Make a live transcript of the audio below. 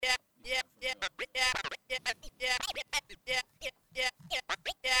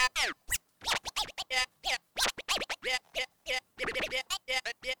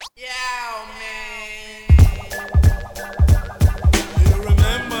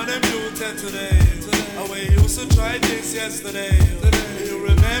today. How we used to try this yesterday. You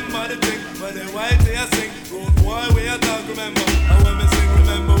remember the thing, but the white day I sing. Good boy, we are talk, remember. And when we sing,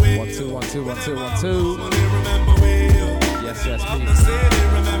 remember we. 1 2 1 2 1 2 1 2. Remember we. Yes, yes, From the city,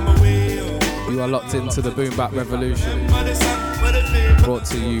 remember we. You are locked into the Boom Bap Revolution. Brought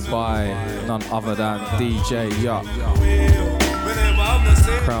to you by none other than DJ Yuck,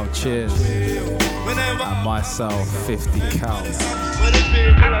 Crowd Cheers, and myself, 50 Cal.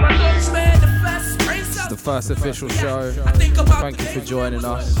 It's the first official show. Thank you for joining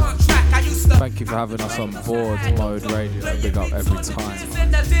us. Thank you for having us on board Mode Radio. Big up every time.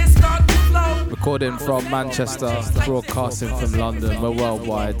 Recording from Manchester, broadcasting from London. We're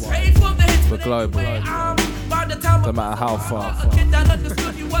worldwide. We're global. No matter how far.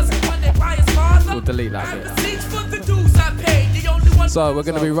 We'll delete that bit. So we're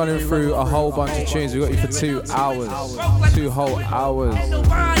going to be running through a whole bunch of tunes. We've got you for 2 hours. 2 whole hours.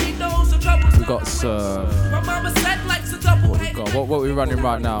 We've got what are we running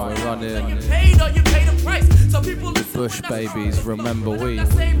right now? We're running the Bush Babies, Remember We.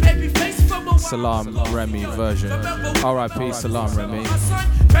 Salam Remy version. R.I.P. Salam Remy.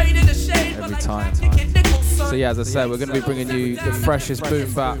 Every time. So yeah, as I said, we're going to be bringing you the freshest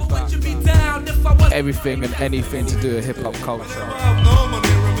boom bap, everything and anything to do with hip-hop culture.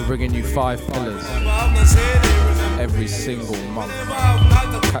 We're bringing you 5 pillars every single month.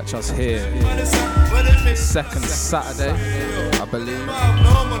 Catch us here, second Saturday, I believe,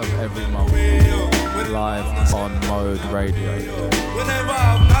 of every month, live on Mode Radio.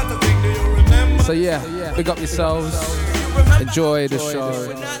 So yeah, big up yourselves, enjoy the show.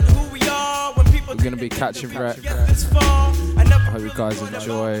 We're going to be catching wreck. I hope you guys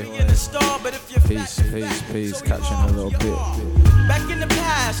enjoy. Peace. Catching a little bit. Back in the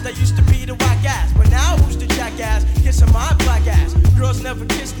past, I used to be the whack ass, but now who's the jackass? Kissing my black ass. Girls never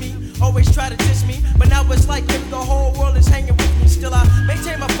kiss me, always try to diss me, but now it's like if the whole world is hanging with me. Still I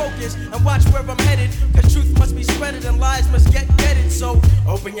maintain my focus and watch where I'm headed, cause truth must be spreaded and lies must get vetted. So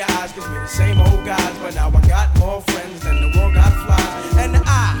open your eyes, cause we're the same old guys, but now I got more friends than the world got flies. And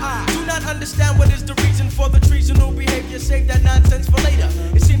I do not understand what is the reason for the treasonable behavior. Save that nonsense for later.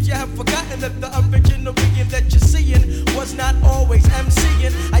 It seems you have forgotten that the original being that you're seeing was not always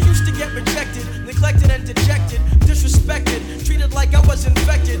MCing. I used to get rejected, neglected and dejected, disrespected, treated like I was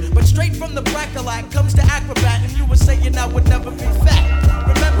infected. But straight from the brackalack comes the acrobat, and you were saying I would never be fat.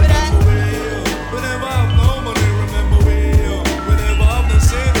 Remember that? Whenever I've no money, remember we. Whenever I've no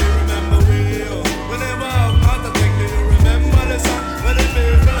city, remember we. Whenever I've not a thing, do you remember the song? When the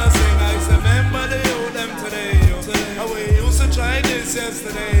people are sing, I say, remember the old them today. How we used to try this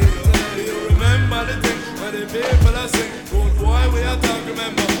yesterday. Do you remember the thing? When the people are sing, good boy, we are talk,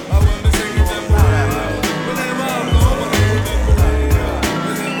 remember. I want to sing, remember we. Whenever I've no money, remember we.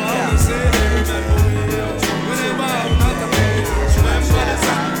 Whenever I've no city, remember we. Whenever I've not a thing, remember the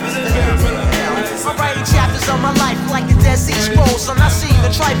song. When the people are I'm writing chapters of my life like the Dead Sea Scrolls. I'm not seeing the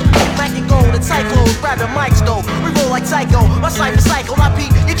tribal black and gold and cyclones, grabbing mics though. We roll like psycho, my cipher cycle. I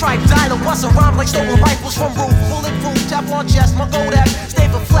beat your tribe dial, bust a rhyme like stolen rifles from roof. Bulletproof, Teflon chest, my gold axe. Stay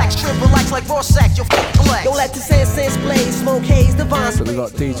for flex, triple lights like raw sex. Yo, flex. Don't let the sense blaze, smoke haze, divine. So we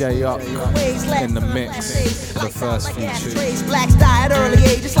got DJ Yuck in the mix for the first few tunes. Blacks die at early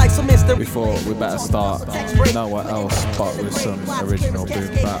ages like some mystery. Before we better start, nowhere else but with some original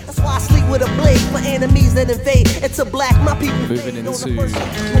boom bap. That's why I sleep with a blade for enemies that invade. It's a black, my people. Moving into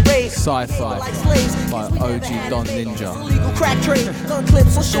Sci-Fi by OG Don Ninja. Legal crack trade, gun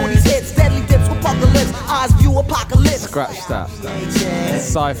clips on shorty's hits, deadly dips with pucker lips, eyes view apocalypse. Scratch that.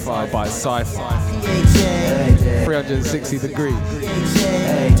 Sci-Fi by Sci-Fi. 360 degrees.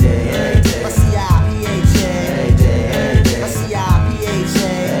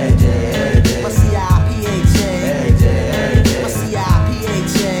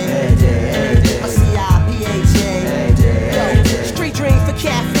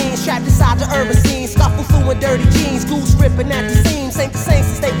 Trapped inside the urban scene, scuffle through in dirty jeans, goose ripping at the seams. Ain't the same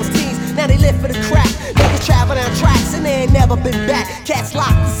since they was teens. Now they live for the crack. Niggas travel down tracks and they ain't never been back. Cats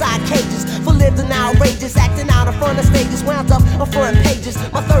locked inside cages for living outrageous, acting out in front of stages, wound up on front pages.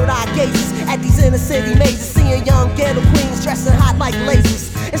 My third eye gazes at these inner city mazes, seeing young ghetto queens dressing hot like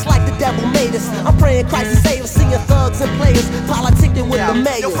lasers. It's like the devil made us. I'm praying Christ to save us, seeing thugs and players politicking with the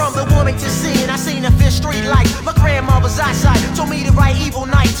mayor. Yo, from the woman to sin, I seen a fifth street light. My grandmother's eyesight told me to write evil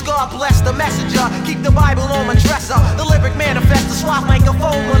nights. God bless the messenger, keep the Bible on my dresser. The lyric manifest, the swap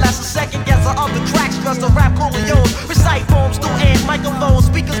microphone molest, a second guesser of the cracks, dressed the rap Corleones. Recite poems through amps, microphones,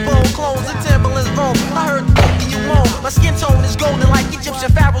 speakers bone, clones and Timberland's roam. I heard you moan, my skin tone is golden like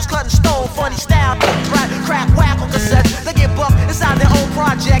Egyptian pharaohs cutting stone. Funny style, rap, crack, whack on cassettes. They get bucked inside their own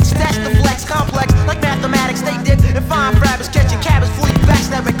projects, that's the flex.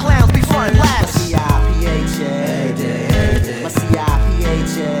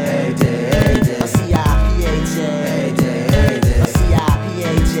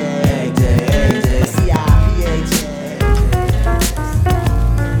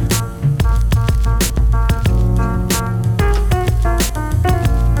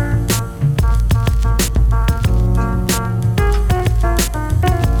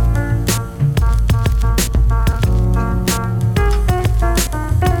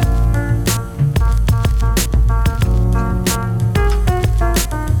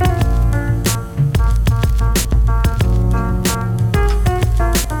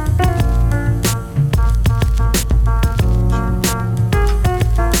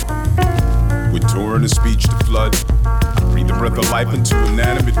 pipe into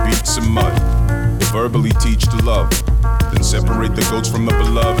inanimate beats and mud. Verbally teach to love, then separate the goats from the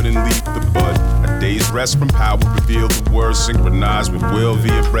beloved and leave the bud. A day's rest from power reveal the words synchronized with will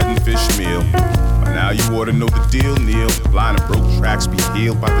via bread and fish meal. By now you ought to know the deal, Neil. Blind and broke tracks be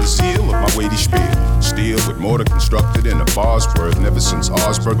healed by the zeal of my weighty spiel. Steel with mortar constructed in a bar's worth. Never since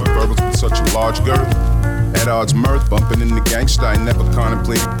ours birth the verbals with such a large girth. At odds mirth, bumping in the gangsta, I never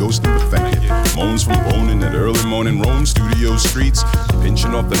contemplated ghosting, but thank you. Moans from boning at early morning Rome studio streets.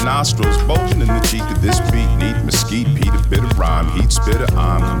 Pinching off the nostrils, bulging in the cheek of this beat. Neat mesquite, Pete, a bit of rhyme. Heat, spitter,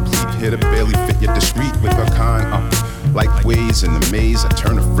 I'm complete hitter, barely fit yet discreet with her kind. Like ways in the maze, I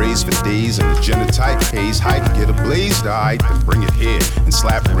turn a phrase for days, and the genotype pays height. Get a blaze, alright, then bring it here and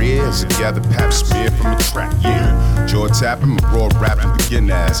slap rears and gather pap smear from a track. Yeah, jaw tapping, my raw rapping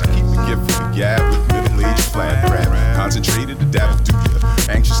begin as I keep the gift for the gab with middle-aged flat rap. Concentrated to dabble do ya,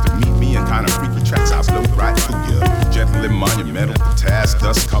 anxious to meet me in kind of freaky tracks I blow right through ya. Gentle and monumental, the task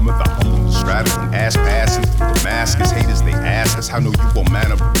thus cometh the humble straddling ass passing through Damascus. Haters they ask us how know you won't man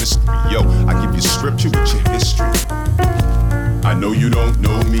of mystery. Yo, I give you scripture with your history. I know you don't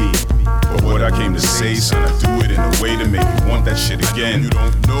know me, but what I came to say, son, I do it in a way to make you want that shit again. You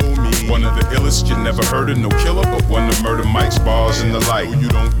don't know me. One of the illest you never heard of, no killer, but one to murder mics, bars, and the like. You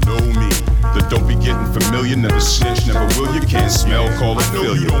don't know me. The don't be getting familiar, never snitch, never will. You can't smell, call it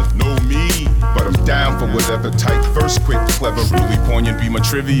failure. You don't know me, but I'm down for whatever type. First, quick, clever, really poignant, be my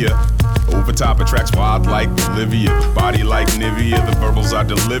trivia. Over top of tracks wild like Bolivia, the body like Nivea, the verbals I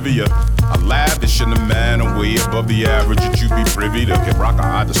deliver ya. I lavish in the man, I'm way above the average that you be privy to. Kid Rock,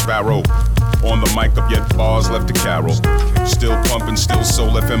 I the sparrow. On the mic up yet bars left to carol. Still pumping, still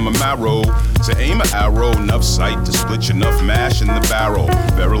soul left in my marrow. To aim an arrow, enough sight to split you enough mash in the barrel.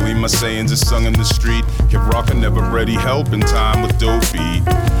 Verily my sayings is sung in the street. Kid Rock, never ready help in time with Dopey.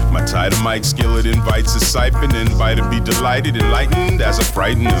 My tighter mic skillet invites a siphon, invite to be delighted, enlightened as I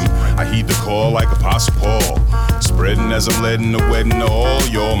frighten him. I heed the call like Apostle Paul, spreading as I'm letting the wedding to all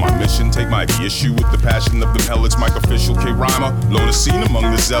y'all. My mission, take my issue with the passion of them helots. Mike official K-Rhymer, low the scene among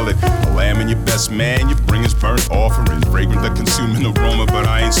the zealot. A lamb and your best man, you bring his burnt offering. Fragrant the consuming aroma, but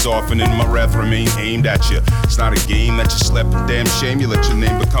I ain't softening. My wrath remain aimed at you. It's not a game that you slept, a damn shame you let your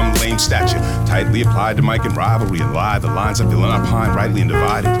name become lame stature. Tightly applied to mic and rivalry and lie. The lines I feel and I pine, rightly and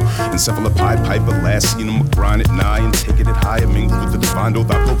divided. Encephalopod piper, last seen him grind it nigh and taking it higher, mingled with the divine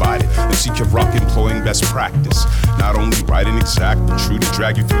oath I provided. MC Kid Rock employing best practice, not only right and exact, but true to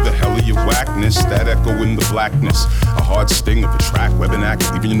drag you through the hell of your whackness. That echo in the blackness, a hard sting of a track, web and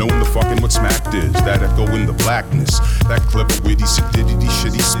act, leaving you knowing the fucking what smacked is. That echo in the blackness, that clever witty sadidity,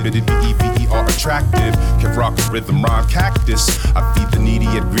 shitty spitty, EVER attractive. Kid Rock a rhythm rhyme cactus. I feed the needy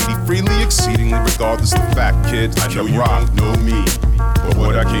yet greedy freely, exceedingly regardless of the fact, kids. I know you don't know me, but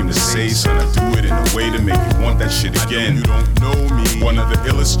what I came to say, son, I do it in a way to make you want that shit again. You don't know me. One of the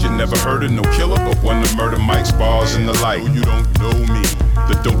illest you never heard of, no killer, but one to murder mics, bars, and the like. You don't know me.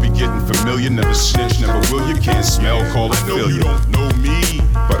 The don't be getting familiar, never snitch, never will. You can't smell, call it failure. You don't know me,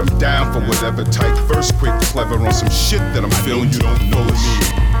 but I'm down for whatever type. First, quick, clever on some shit that I'm feeling. You don't know me.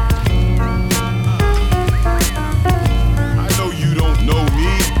 I know you don't know me.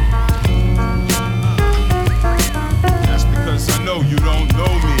 That's because I know you don't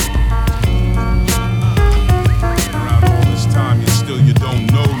know me. Been around all this time, yet still you don't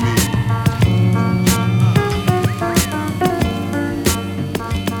know me.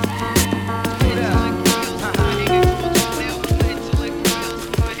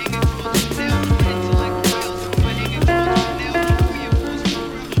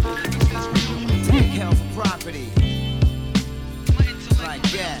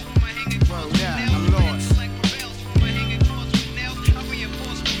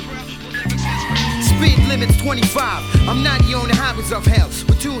 Limits 25. I'm 90 on the highways of hell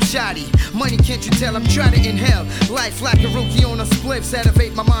with too shoddy money. Can't you tell I'm trying to inhale life like a rookie on a spliff?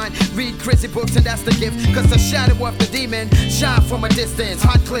 Elevate my mind, read crazy books, and that's the gift. Cause the shadow of the demon shine from a distance.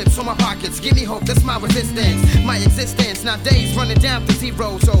 Hot clips on my pockets, give me hope, that's my resistance. My existence, now days running down to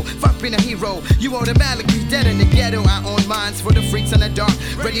zero. So fuck being a hero, you automatically dead in the ghetto. I own minds for the freaks in the dark,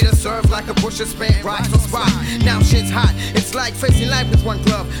 ready to serve like a bush of span. Right from spot, now shit's hot. It's like facing life with one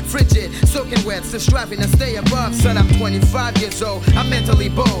glove, frigid, soaking wet, still striving to stay above. Son, I'm 25 years old, I'm mentally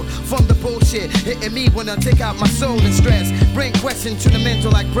bold from the bullshit hitting me when I take out my soul and stress. Bring question to the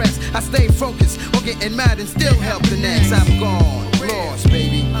mental like press. I stay focused on getting mad and still help the next. I'm gone, lost,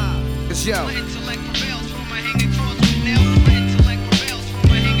 baby. Cause yo, my intellect prevails for my hanging cross with nails. My intellect prevails for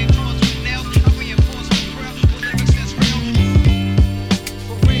my hanging cross with nails. I reinforce the crowd with lyrics that's real.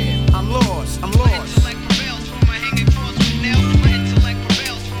 For real, I'm lost, I'm lost. My intellect prevails for my hanging cross with nails. My intellect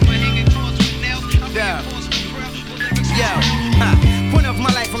prevails for my hanging cross with nails. I reinforce the crowd with lyrics that's real.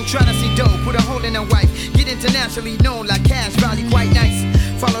 especially known like cash value, quite nice.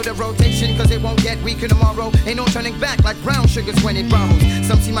 Follow the rotation, cause it won't get weaker tomorrow. Ain't no turning back like brown sugars when it borrows.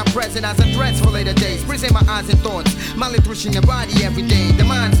 Some see my present as a threat for later days. Present my eyes and thoughts, malnutrition your body every day. The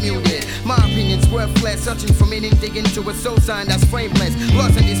mind's muted, my opinion's worthless. Searching for meaning, digging to a soul sign that's frameless.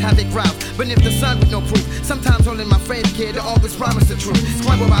 Lost in this havoc route, beneath the sun with no proof. Sometimes holding my faith, kid, to always promise the truth.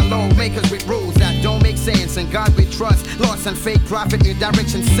 Climb by law, makers with rules that don't make sense. And God we trust, lost and fake profit, new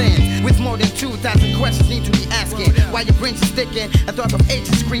direction sends. With more than 2,000 questions need to be asking. Why your brains are sticking, a thought of age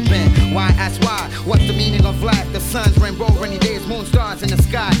is creeping. Why ask why? What's the meaning of life? The sun's rainbow, rainy days, moon, stars in the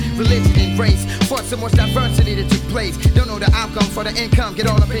sky. Religion and race, fought so much diversity that took place. Don't know the outcome for the income, get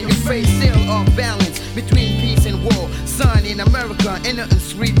all up in your face. Still off balance between peace and war. Sun in America, ain't nothing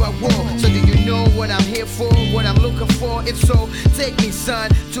sweet but war. So do you know what I'm here for? What I'm looking for? If so, take me, son,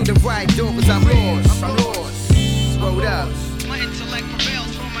 to the right door, cause I'm lost. I'm lost. Hold up. My intellect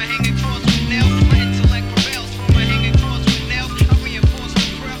prevails for my hanging cross with nails. My intellect prevails for my hanging cross with nails. I reinforce the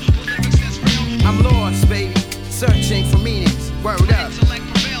prayer with lyrics that's real. I'm lost, baby, searching for meanings. Word My up. intellect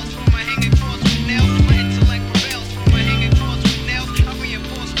prevails for my hanging cross with nails. My intellect prevails for my hanging cross with nails. I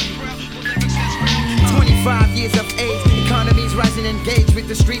reinforce the prayer with lyrics that's real. 25 years of age, economy's rising, engaged with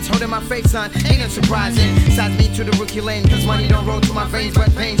the streets, holding my face, son, ain't no surprising. Sides me to the rookie lane, cause money don't roll to my veins,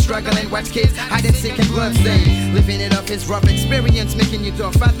 but pain, struggling, watch kids, hiding sick and bloodstained. Living it up, his rough experience, making you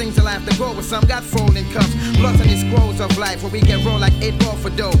tough. 5 things to laugh to go with, some got thrown in cuffs. Lost in these scrolls of life, where we get rolled like 8 ball for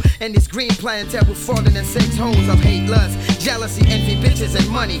dough. And this green clientele will falling in 6 holes of hate, lust, jealousy, envy, bitches, and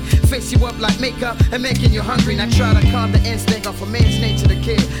money. Fix you up like makeup and making you hungry. Now try to calm the instinct of a man's nature to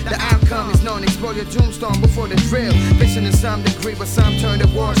kill. The outcome is known, explode your tombstone before the drill. Fishing to some degree, but some turn to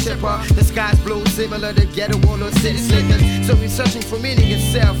worshipper. The sky's blue, similar to ghetto wall or city slickers. So we're searching for meaning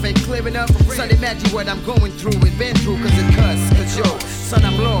itself and clearing up. Son, imagine what I'm going through, it been through, cause yo, son,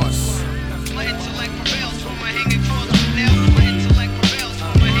 I'm lost. My intellect prevails for my hanging cross with nails. My intellect prevails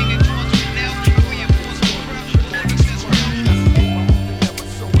for my hanging cross with nails. I reinforce the prayer with lyrics that's real.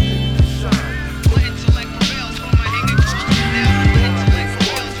 My intellect prevails for my hanging cross with nails. My intellect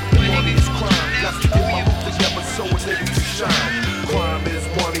prevails for my hanging cross with nails. I reinforce the prayer. Crime is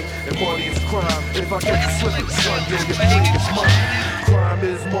money, and money is crime. If I get you slipping, son, yo, your money is mine. Crime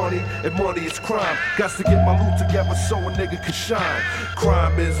is money, and money is crime. Got to get my loot together so a nigga can shine.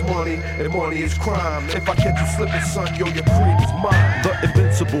 Crime is money, and money is crime. If I catch you slipping, son, yo, your cream is mine. The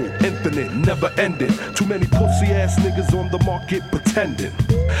invincible, infinite, never ending. Too many pussy ass niggas on the market pretending.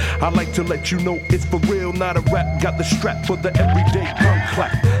 I like to let you know it's for real, not a rap. Got the strap for the everyday gun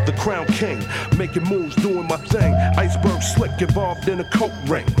clap. The crown king, making moves, doing my thing. Iceberg slick, involved in a coke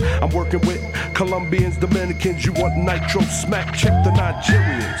ring. I'm working with Colombians, Dominicans. You want nitro smack? Check the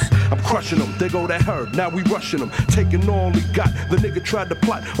Nigerians. I'm crushing them, they go that herb, now we rushing them. Taking all he got, the nigga tried to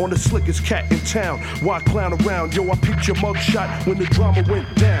plot on the slickest cat in town. Why clown around? Yo, I peeped your mugshot when the drama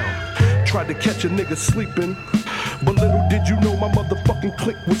went down. Tried to catch a nigga sleeping, but little did you know my motherfucking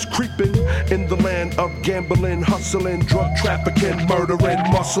clique was creeping in the land of gambling, hustling, drug trafficking, murdering,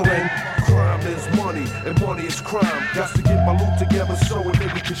 muscling. Crime is money, and money is crime. Got to get my loot together so a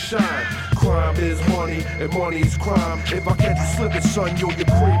nigga can shine. Crime is money, and money is crime. If I catch you slipping, son, yo, your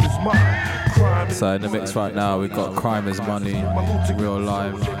cream is mine. Crime is So in the mix right now, we've got Crime is Money, Real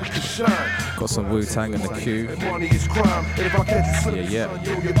Live. Got some Wu-Tang in the queue. Yeah.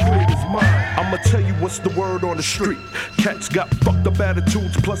 I'ma tell you what's the word on the street. Cats got fucked up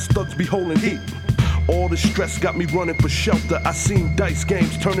attitudes, plus thugs be holding heat. All the stress got me running for shelter. I seen dice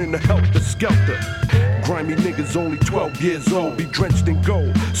games turn into helter-skelter. Grimy niggas only 12 years old, be drenched in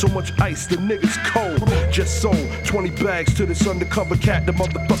gold. So much ice, the niggas cold. Just sold 20 bags to this undercover cat. The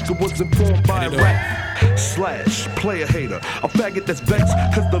motherfucker was informed by a rat. Slash, player hater, a faggot that's vexed,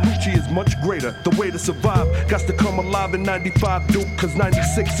 cause the Lucci is much greater. The way to survive, got to come alive in 95, Duke, cause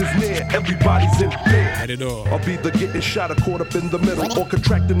 96 is near, everybody's in fear. Of either getting shot or caught up in the middle, or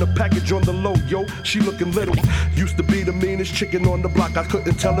contracting the package on the low, yo, she looking little. Used to be the meanest chicken on the block, I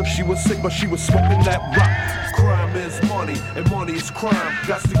couldn't tell if she was sick, but she was smoking that rock. Crime is money, and money is crime.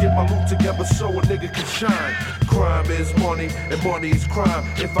 Got to get my loot together so a nigga can shine. Crime is money, and money is crime.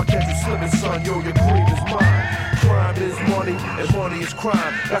 If I catch you slipping, son, yo, your cream is mine. Crime is money, and money is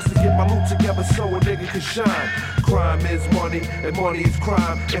crime. Got to get my loot together so a nigga can shine. Crime is money, and money is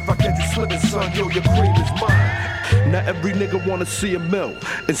crime. If I catch you slipping, son, yo, your cream is mine. Now every nigga wanna see a mill,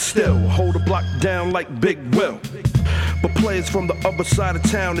 and still hold a block down like Big Will. But players from the other side of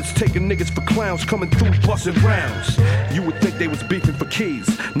town is taking niggas for clowns, coming through busting rounds. You would think they was beefing for keys,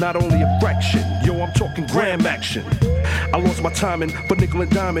 not only a fraction. Yo, I'm talking gram action. I lost my timing for nickel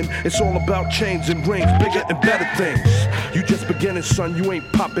and diamond. It's all about chains and rings, bigger and better things. You just beginning, son, you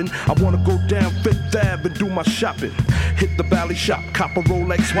ain't popping. I wanna go down Fifth Ave and do my shopping. Hit the Valley Shop, cop a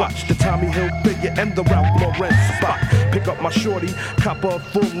Rolex watch, the Tommy Hilfiger and the Ralph Lauren spot. Pick up my shorty, cop a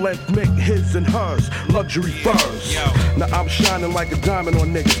full length, make his and hers luxury furs. Now I'm shining like a diamond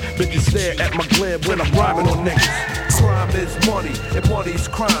on niggas. Bitches stare at my glare when I'm rhyming on niggas. Crime is money, and money is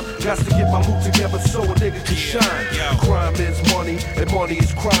crime. Got to get my loot together so a nigga can shine. Crime is money, and money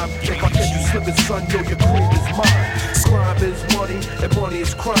is crime. If I catch you slipping, son, yo, your cream is mine. Crime is money, and money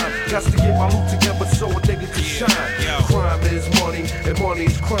is crime. Got to get my loot together so a nigga can shine. Crime is money, and money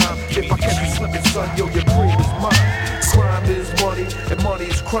is crime. If I catch you slipping, son, yo, your cream is mine. Crime is money, and money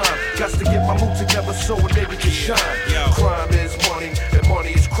is crime. Got to get my loot together so a nigga can shine. Crime is money, and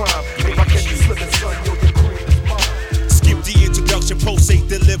money is crime. If I catch you slipping, son, yo, your cream is mine. Skip the introduction, pulsate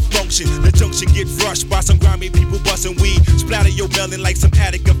the live function. The junction get rushed by some grimy people busting weed. Splatter your melon like some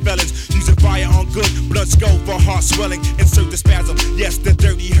Attica felons. Using fire on good, blood skull for heart swelling. Insert the spasm, yes, the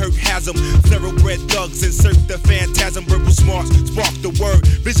dirty hurt has them. Thoroughbred thugs, insert the phantasm. Verbal smarts, spark the word.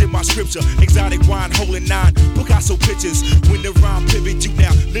 Vision my scripture, exotic wine, holding nine. Picasso pictures, when the rhyme pivot, you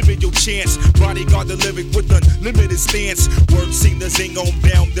now living your chance. Bodyguard the lyric with unlimited stance. Word seem to zing on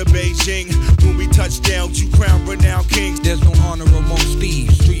down to Beijing. When we touch down, you crown renowned kings. There's no honor amongst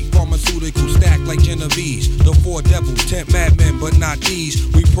thieves. Street pharmaceuticals stacked like Genovese. The four devils, 10 madmen, but not these.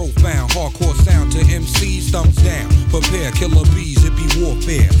 We profound, hardcore sound to MCs, thumbs down. Prepare, killer bees, it be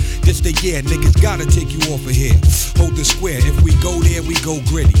warfare. This the year, niggas gotta take you off of here. Hold the square, if we go there, we go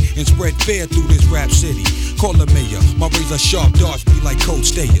gritty. And spread fear through this rap city. Call the mayor, my razor sharp darts be like cold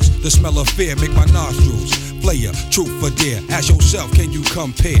stayers. The smell of fear make my nostrils player, truth for dare. Ask yourself, can you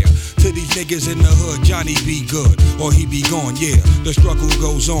compare to these niggas in the hood? Johnny be good, or he be gone, yeah. The struggle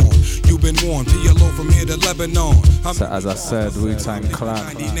goes on. You've been warned, PLO from here to Lebanon. So as I said, Wu-Tang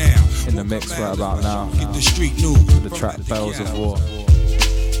Clan in the mix right about now. Get the street news. The track Bells of War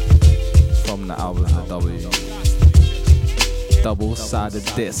from the album The W. Double-sided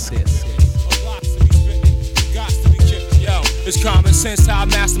disc. It's common sense how I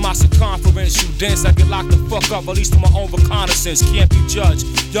master my circumference. You dense, I get locked the fuck up, at least to my own reconnaissance. Can't be judged.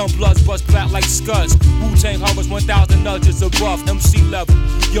 Young bloods bust back like scuds. Wu-Tang hovers 1,000 nudges above MC level.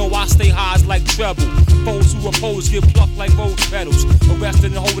 Yo, I stay high like treble. Foes who oppose get plucked like rose petals. Arrested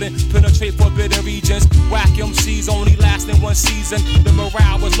and holding, penetrate forbidden regions. Whack MCs only lasting one season. The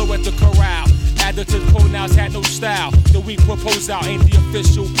morale was low at the corral. Added to the pronouns had no style. The weak proposed out ain't the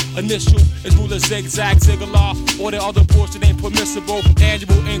official. Initial is ruler zigzag, zigzag. Or the other portion ain't permissible.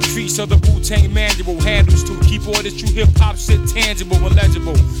 Annual increase of the Wu-Tang manual. Handles to keep all this true hip-hop shit tangible and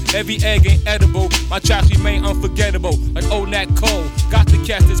legible. Every egg ain't edible. My tracks remain unforgettable. Like old Nat Cole. Got to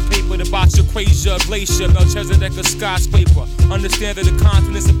catch this paper. The box Equasia, Glacier, Melchizedek, a skyscraper. Understanding the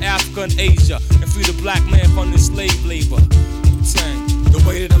continents of Africa and Asia. And free the black man from the slave labor. Wu-Tang. The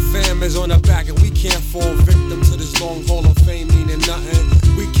weight of the fam is on our back and we can't fall victim to this long haul of fame meaning nothing.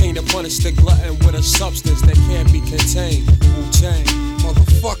 We came to punish the glutton with a substance that can't be contained. Wu-Tang.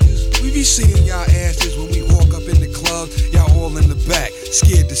 Motherfuckers, we be seeing y'all asses when we walk up in the club. Y'all all in the back,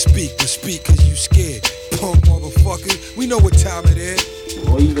 scared to speak, but speak cause you scared. Punk motherfuckers, we know what time it is.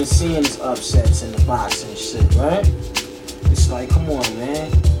 Or even seeing these upsets in the box and shit, right? It's like, come on,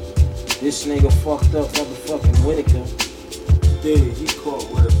 man. This nigga fucked up motherfucking Whitaker. Yeah, he caught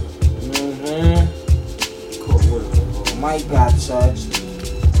with him. He caught with him. Mike got touched.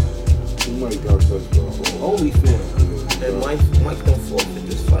 Mike got touched, bro. Holyfield. And Mike don't forfeit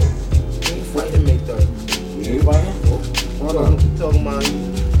this fight. He ain't fighting May 3rd. He ain't fighting? Hold on. You talking about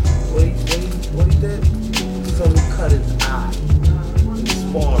what he did? So he cut his eye.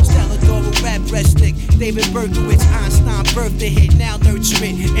 Stelladoro rap breast stick, David Berkowitz, Einstein birthday hit, now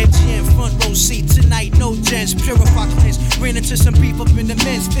nurturing. MGM front row seat tonight, no gents, purify cleanse. Ran into some beef up in the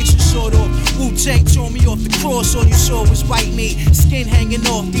men's fiction sort of. Wu-Tang tore me off the cross, all you saw was white meat, skin hanging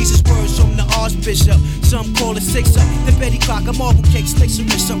off. These is words from the Archbishop. Some call it six up. The Betty Crock, a marble cake, slicks a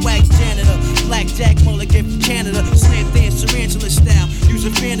wrist, some wax janitor. Blackjack mulligan from Canada, slam dance, tarantula style. Use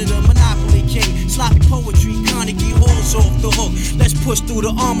a Canada, Monopoly King, sloppy poetry, Carnegie Hall's off the hook. Let's push through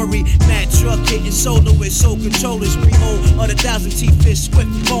the armory, mad truck hitting soloists, soul controllers, behold, of the 1,000 teeth fish, swift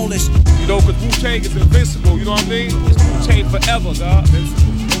and boneless. You know, cause Wu-Tang is invincible, you know what I mean? It's Wu-Tang forever, God. You know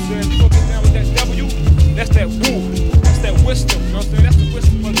what I'm saying? You get down with that W, that's that Wu, that's that wisdom, you know what I'm saying? That's the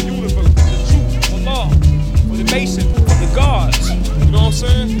wisdom of the universe, that's the truth, for law, for the nation, for the gods, you know what I'm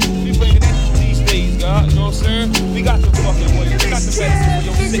saying? We bringing that these days, God, you know what I'm saying? We got the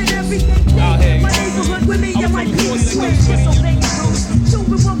Out here. My neighborhood with me and my peace.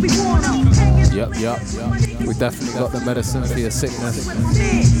 Yep. We definitely got the medicine for your sickness.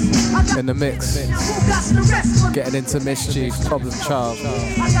 In the mix. Getting into mischief, problem child.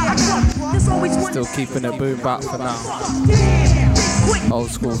 Still keeping it boom back for now. Old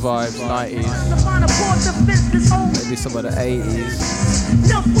school vibes, 90s. Maybe some of the 80s.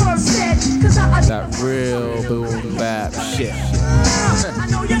 That real boom bap shit. I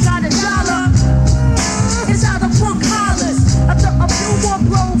know you got a dollar. It's how the punk hollers. I took a few more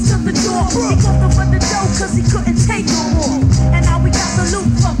blows to the door. He called him for the dough cause he couldn't take no more. And now we got the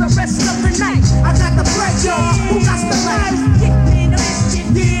loot for the rest of the night. I got the bread, y'all. Who got the light? Getting in the mischief,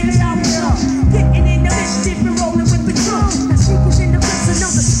 yeah, that's how we are. Getting in the mischief and rolling with the crew. The secrets in the clips,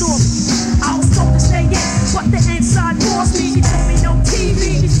 another story. I was told to stay in, but the inside forced me. She told me no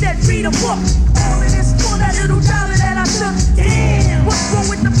TV. She said read a book. All of this for that little dollar that I took. Damn, what's wrong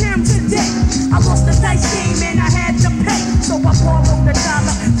with the parents today? I lost the dice game and I had to pay. So I borrowed a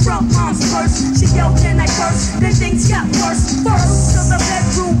dollar from mom's purse. She yelled and I cursed. Then things got worse. First to the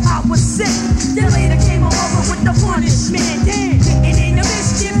bedroom, I was sick. Then later came over with the punishment. Damn, getting in the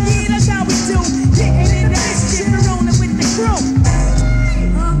mischief, yeah, that's how we do. Getting in the mischief and rolling with the crew.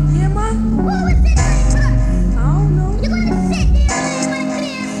 Yeah, ma? What was it? I don't know. You wanna sit there and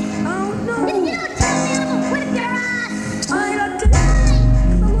like this? I don't know. You don't tell me I'm gonna whip your ass. I don't tonight.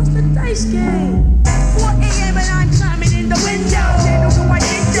 So what's the dice game? 4 a.m. and I'm climbing in the window. They don't know I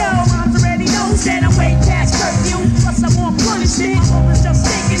did though. Mom's already knows that I'm way past curfew. Plus I want punishment. I was just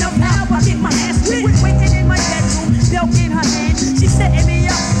thinking of how I get my ass whipped. Waiting in my bedroom, belt in her hand. She setting me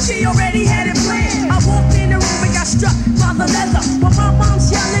up. She already had it planned. I walked in the room and got struck by the leather. But my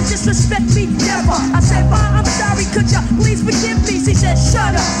mom's yelling, disrespect me never. I said, Ma, I'm sorry, could you please forgive me? She said,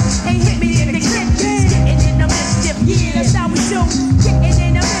 shut up. Ain't hit me in the clip. Getting in the mischief, yeah, that's how we do. Getting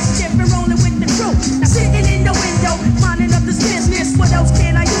in the mischief and rolling with the crew. Now sitting in the window, minding up this business. What else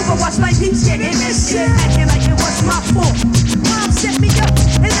can I do but watch my peeps get in this shit? Acting like it was my fault. Mom set me up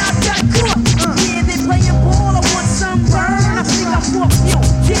and I got caught. Yeah, they playing ball, I want some burn. I think I fought you.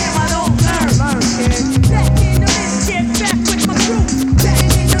 Damn, I don't learn. Back in the mischief, back with my crew. Back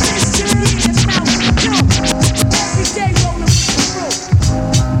in the mischief, yeah, that's how we do. Every day rolling with the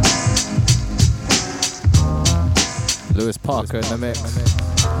crew. Lewis Parker in the mix.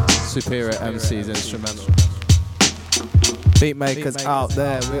 Superior MC's instrumental. Beatmakers out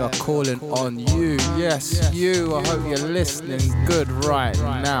there, we are calling on you. Yes, you. I hope you're listening good right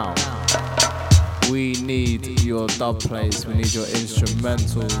now. We need your dub plays. We need your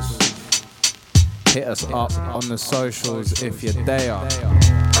instrumentals. Hit us up on the socials if you're there.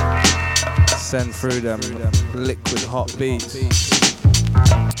 Send through them liquid hot beats.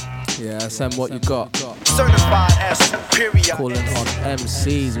 Yeah, send what you got. Certified as superior. Calling on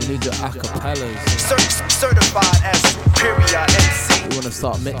MCs, we need your acapellas. Certified as superior MC. We want to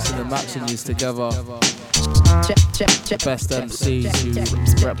start mixing and matching these together. The best MCs who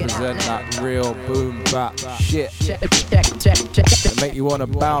represent that real boom bap shit. They make you want to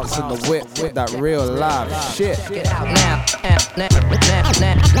bounce in the whip with that real live shit.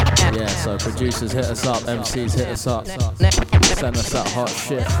 Yeah, so producers hit us up, MCs hit us up. Send us that hot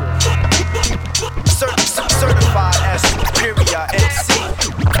shit. Certified as superior MC.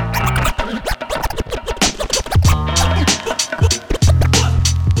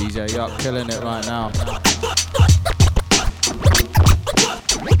 DJ Yuck killing it right now.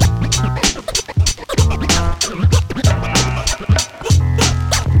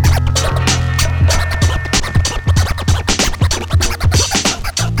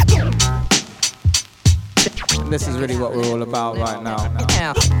 This is really what we're all about right now.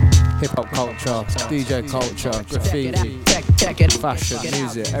 Hip hop culture, DJ culture, graffiti, fashion,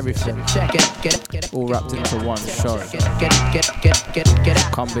 music, everything. All wrapped into one show.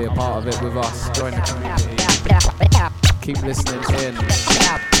 Come be a part of it with us. Join the community. Keep listening in.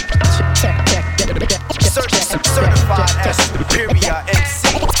 Certified as superior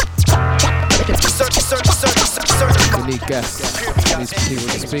MC. We need guests. We need people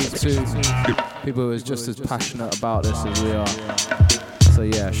to speak to. People who are just as passionate about this as we are. So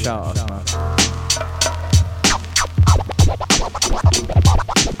yeah, shout us, man.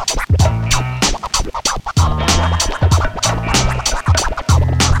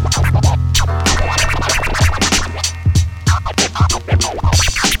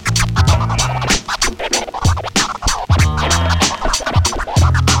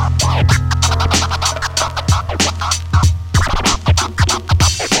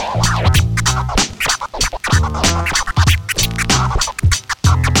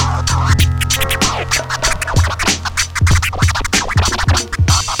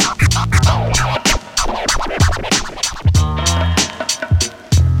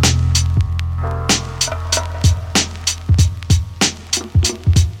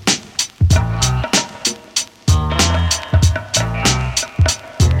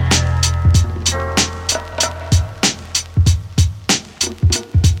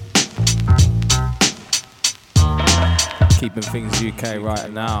 keeping things UK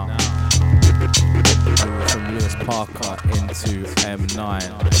right now. Moving from Lewis Parker into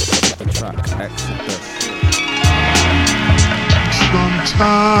M9. The track Exodus.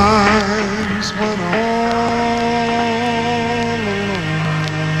 Sometimes when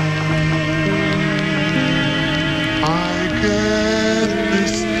I get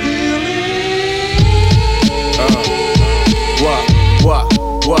this feeling. What?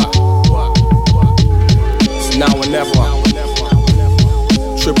 It's now or never.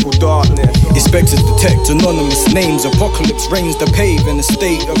 Triple darkness. Inspectors detect anonymous names. Apocalypse reigns the pave in a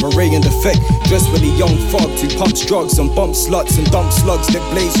state of array and defect. Dressed with a young fog who pumps drugs and bumps sluts and dump slugs that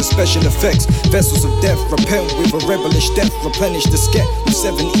blaze with special effects. Vessels of death repent with a rebellish death. Replenish the sket with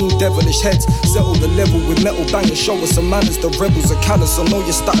 17 devilish heads. Settle the level with metal bangers. Show us some manners. The rebels are callous. I know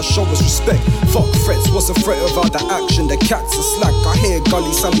your status. Show us respect. Fuck threats. What's a threat without the action? The cats are slack. I hear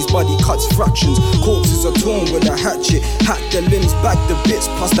Gully Sammy's body cuts fractions. Corpses are torn with a hatchet. Hack their limbs back the bits.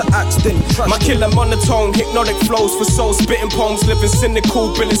 Plus the axe, then my killer monotone, hypnotic flows for souls, spitting poems, living cynical,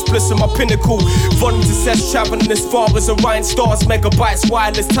 billing splits on my pinnacle. Volume to cess, traveling as far as Orion stars, megabytes,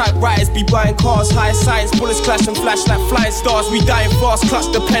 wireless typewriters, be buying cars, high science, bullets clash and flash like flying stars. We dying fast, clutch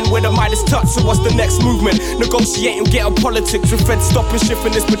the pen where the Midas touch. So what's the next movement? Negotiating, ghetto politics, with Fed stopping shift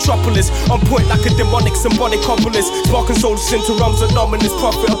in this metropolis. On point like a demonic, symbolic obelisk, sparking soldiers into realms of ominous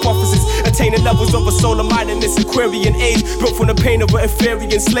prophet hypothesis, attaining levels of a solar mind in this Aquarian age, built from the pain of an inferior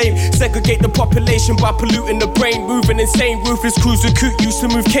slave. Segregate the population by polluting the brain, moving insane. Ruthless crews recruit used to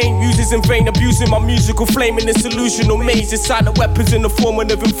move cane, uses in vain, abusing my musical flame in this illusional maze. It's silent weapons in the form of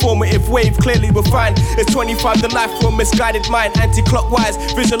informative wave, clearly refined. It's 25 the life for a misguided mind. Anti-clockwise,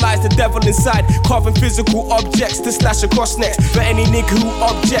 visualize the devil inside, carving physical objects to slash across necks. For any nigga who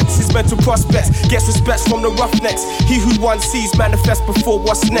objects his mental prospects, gets respect from the roughnecks. He who one sees manifest before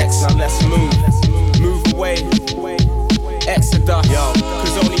what's next. Now let's move away. Exodus, yo,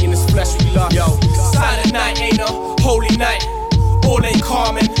 cause only in this flesh we love. Yo, silent night ain't a holy night. All ain't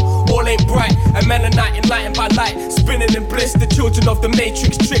calming, all ain't bright. A Mennonite enlightened by light, spinning in bliss. The children of the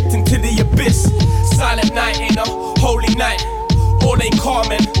matrix tricked into the abyss. Silent night ain't a holy night. All ain't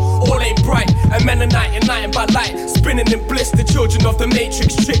calming, all ain't bright. A Mennonite enlightened by light, spinning in bliss. The children of the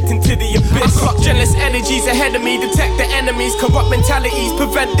matrix tricked into the abyss. I clock jealous energies ahead of me, detect the enemies, corrupt mentalities,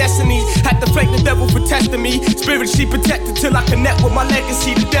 prevent destinies. Had to flake the devil for testing me, spiritually protected till I connect with my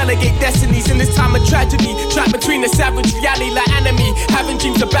legacy to delegate destinies in this time of tragedy. Trapped between the savage reality like enemy, having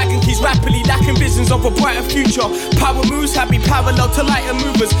dreams of bagging keys rapidly, lacking visions of a brighter future. Power moves have me parallel to lighter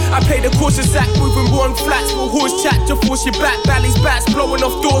movers. I play the cautious act, moving worn flats for horse chat to force your back. Valleys bats, blowing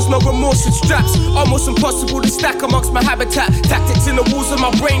off doors, no remorse and straps. Almost impossible to stack amongst my habitat. Tactics in the walls of my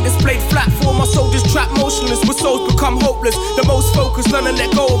brain displayed flat. For my soldiers trapped motionless, with souls become hopeless. The most focused, learn to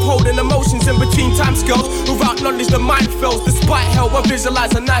let go of holding emotions in between time scales. Without knowledge the mind fails. Despite hell, I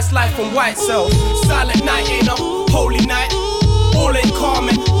visualize a nice life from white cells. Silent night ain't a holy night. All ain't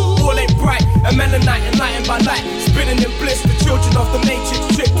calming, all ain't bright. A Mennonite enlightened by light, spinning in bliss. The children of the matrix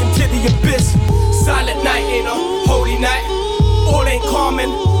tricked into the abyss. Silent night ain't a holy night. All ain't calming,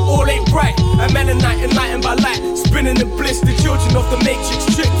 all ain't bright. A Mennonite enlightened by light, spinning in bliss. The children of the matrix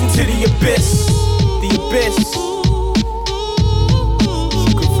tricked into the abyss. The abyss.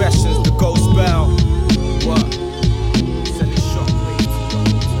 Confessions, the ghost bell. What? Send a shockwave.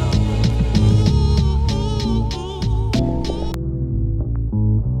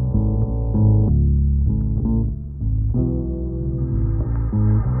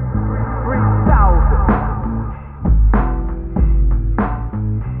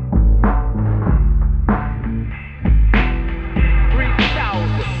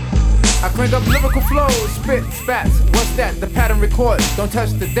 3,000. I crank up lyrical flows, spit, spats. What's that? The pattern records, don't touch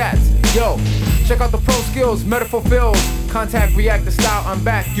the dats. Yo, check out the pro skills, metaphor fills. Contact, react, the style, I'm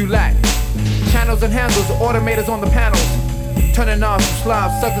back, you lack. Channels and handles, automators on the panels. Turning off some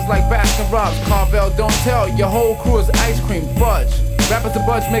slobs, suckers like Baskin Robbins. Carvel, don't tell, your whole crew is ice cream, fudge. Rappers to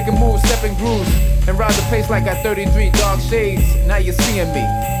budge, making moves, stepping grooves. And ride the pace like at 33 dark shades. Now you're seeing me.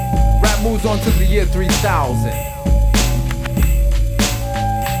 Rap moves on to the year 3000.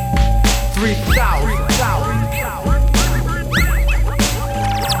 3,000.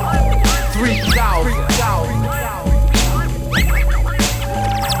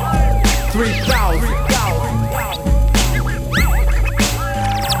 3,000.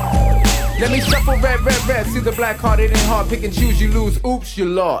 Let me shuffle red. See the black card, it ain't hard. Pick and choose, you lose. Oops, you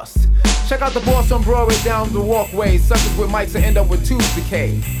lost. Check out the boss on Broadway down the walkway. Suckers with mics that end up with tooth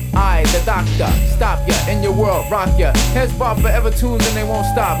decay. I, the doctor, stop ya in your world, rock ya. Heads bob forever tunes and they won't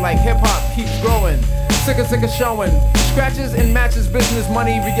stop. Like hip hop keeps growing. Sick of showing. Scratches and matches, business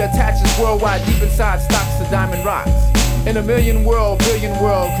money reattaches worldwide. Deep inside stocks to diamond rocks. In a million world, billion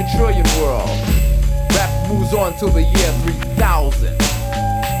world, quadrillion world, rap moves on till the year 3000.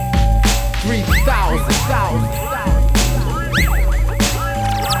 3,000.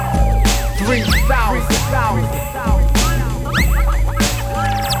 3,000.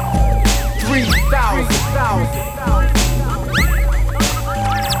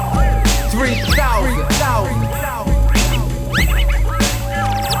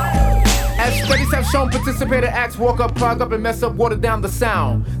 As studies have shown, participator acts walk up, clog up, and mess up, water down the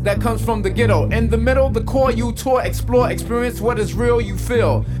sound that comes from the ghetto. In the middle, the core, you tour, explore, experience what is real, you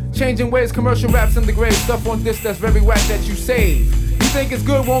feel. Changing ways, commercial raps in the grave, stuff on this that's very whack that you save. You think it's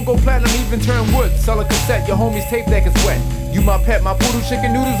good, won't go platinum, even turn wood. Sell a cassette, your homie's tape deck is wet. You my pet, my poodle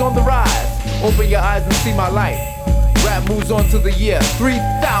chicken noodles on the rise. Open your eyes and see my light. Rap moves on to the year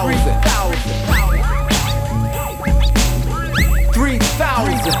 3000.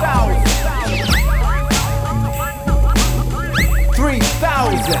 3,000.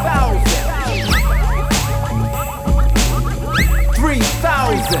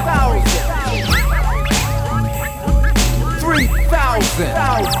 3,000.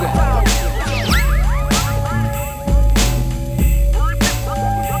 3,000.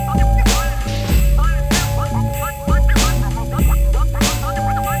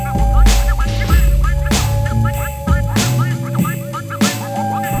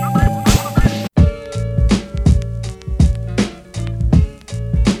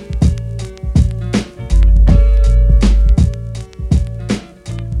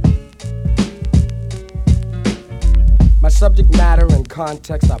 Subject matter and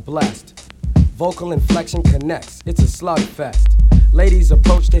context are blessed. Vocal inflection connects. It's a slugfest. Ladies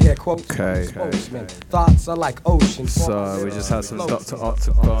approach to hear quotes from spokesmen. Thoughts are like oceans. So we just had some Dr.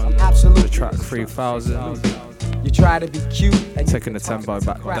 Octagon, absolutely the track 3000. You try to be cute and taking the tempo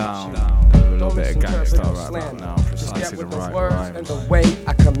back down. A little bit of gangsta right now. Precisely the right rhymes. And the way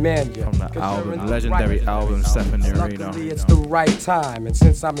I command you. From the album, legendary album, Step in the Arena. Luckily it's the right time, and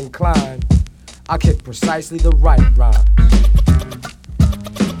since I'm inclined, I'll kick precisely the right rhyme.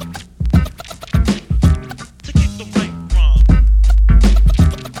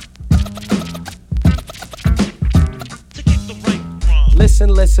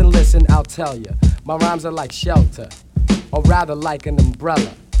 Listen, I'll tell you. My rhymes are like shelter, or rather like an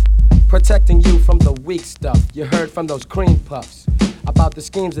umbrella, protecting you from the weak stuff you heard from those cream puffs, about the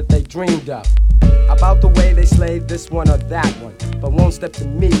schemes that they dreamed of, about the way they slayed this one or that one, but won't step to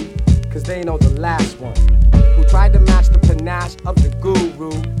me, cause they know the last one, who tried to match the panache of the guru,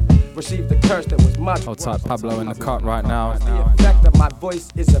 received the curse that was much I'll type Pablo in the cut right now. The effect of my voice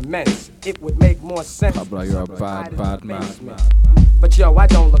is immense. It would make more sense. Pablo, you're a bad man. But yo, I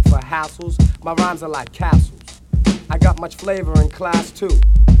don't look for hassles. My rhymes are like castles. I got much flavor in class too.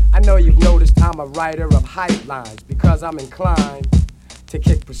 I know you've noticed I'm a writer of hype lines because I'm inclined to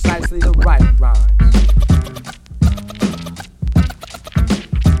kick precisely the right rhymes.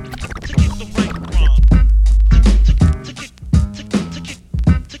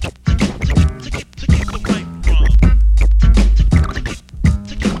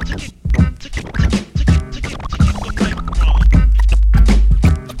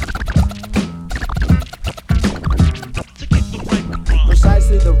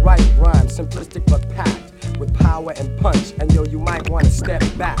 Simplistic but packed with power and punch. And yo, you might want to step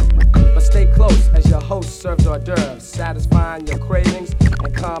back, but stay close as your host serves hors d'oeuvres, satisfying your cravings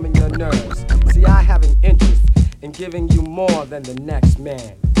and calming your nerves. See, I have an interest in giving you more than the next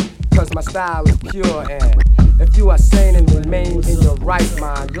man, cause my style is pure, and if you are sane and remain in your right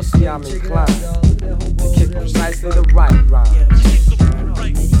mind, you'll see I'm inclined to kick precisely the right rhyme.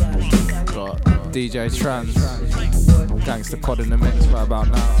 Got DJ Trans, Gangsta Cod in the mix right about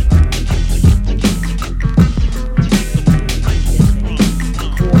now.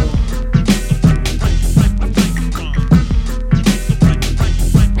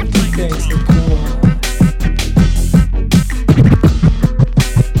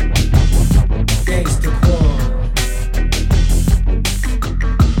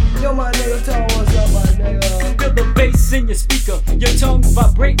 In your speaker, your tongue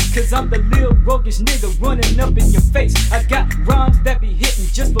vibrate, cause I'm the little roguish nigga running up in your face. I got rhymes that be hitting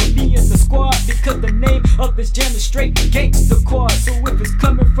just for me and the squad, because the name of this jam is straight Gangsta Quad. So if it's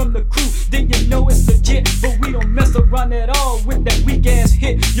coming from the crew, then you know it's legit. But we don't mess around at all with that weak ass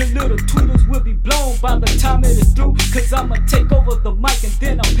hit. Your little tweeters will be blown by the time it is through, cause I'ma take over the mic and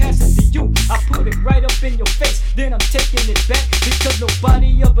then I'll pass it to you. I put it right up in your face, then I'm taking it back, because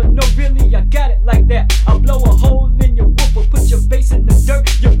nobody ever know really I got it like that. I blow a hole in your roof or put your face in the dirt.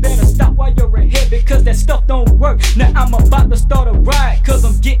 You better stop while you're ahead, because that stuff don't work. Now I'm about to start a riot, cause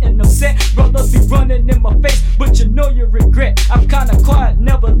I'm getting getting upset. Brothers be running in my face, but you know you regret. I'm kinda quiet,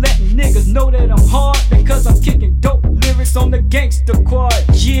 never letting niggas know that I'm hard, because I'm kicking dope lyrics on the gangsta quad.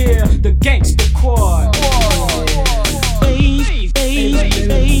 Yeah, the gangsta quad. Hey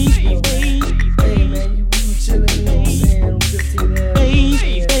man, you chillin', you know what I'm saying? I'm 15 there.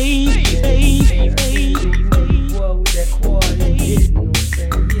 Boy, with that quad, you getting, you know what I'm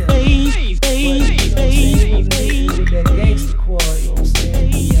saying? Yeah. But, you know what I'm saying? With that gangsta quad, you know what I'm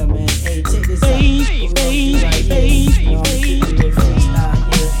saying? Yeah, man. Hey, check this out. You know, right here. You know, I'm kicking it from the start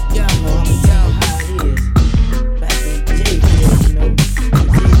here. You know, I'm gonna tell how it is. Back in the day, you know,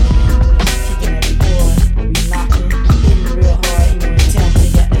 kicking at the boy, we knocking, hitting real hard, you know, and tell me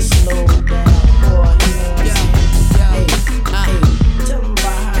they got that slow down boy, you know what I'm saying? Hey, tell them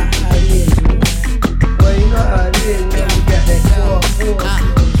about how it is, you know. Well, you know how it is, you know, we got that core force, you know what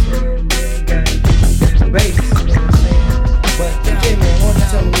I'm saying? We got that bass, you know what I'm saying? But, hey man, why don't you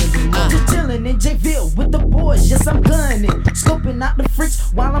tell me a little bit more? Just chillin' in J-Ville with the boys, yes I'm gunning. Scoping out the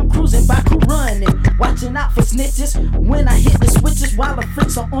freaks while I'm cruising by crew running. Watching out for snitches when I hit the switches. While the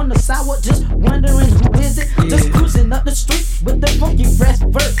freaks are on the sidewalk just wondering who is it. Just cruising up the street with the funky fresh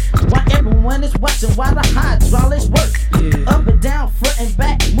vert. While everyone is watching while the hydraulics work. Up and down, front and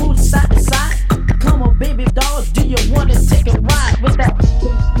back, move side to side. Come on baby doll, do you wanna take a ride with that?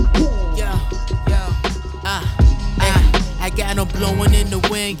 I got them blowing in the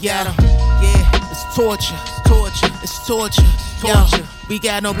wind, got them. Yeah, it's torture, it's torture. Yo, we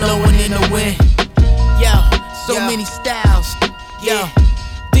got them blowing in the wind. Yo, so many styles. Yo,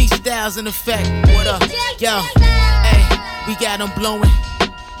 these styles in effect. What up? Yo, hey, we got them blowing.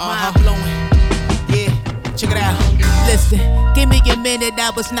 Blowing. Yeah, check it out. Listen, give me a minute, I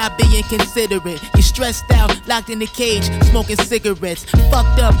was not being considerate. You stressed out, locked in the cage, smoking cigarettes.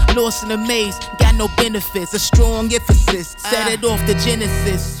 Fucked up, lost in the maze, got no benefits. A strong emphasis, set it off the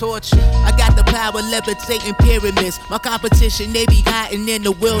genesis. Torture, I got the power levitating pyramids. My competition, they be hiding in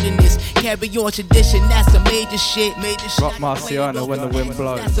the wilderness. Carry on tradition, that's a major shit. Rock Marciano, When the Wind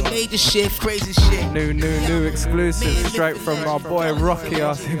Blows. That's a major shit, crazy shit. New exclusive straight from our boy Rocky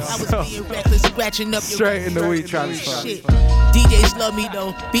Ass himself. Straight in the wheat transfer. DJs love me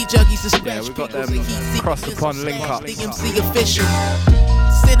though, beat junkies to scratch. Yeah, we got them cross upon link ups. DMC official.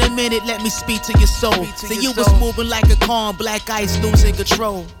 Sit a minute, let me speak to your soul. So you was moving like a calm, black ice losing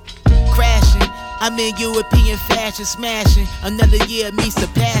control. Crashing, I'm in European fashion, smashing. Another year of me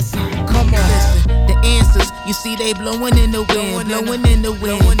surpassing. Come on, listen, the answers, you see they blowing in the wind, blowing in the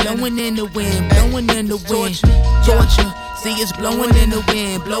wind, blowing in the wind, blowing in the wind. Torture. See it's blowing in the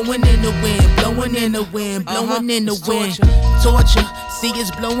wind, blowing in the wind, blowing in the wind, blowing in the wind. Torture. See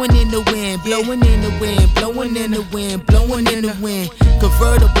it's blowing in the wind, blowing in the wind, blowing in the wind, blowing in the wind.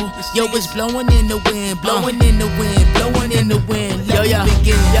 Convertible, yo, it's blowing in the wind, blowing in the wind, blowing in the wind. Yo,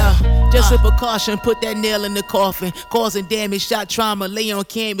 just a precaution, put that nail in the coffin, causing damage, shot trauma, lay on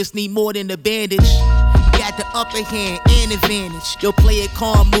canvas, need more than a bandage. Got the upper hand and advantage. Yo, play it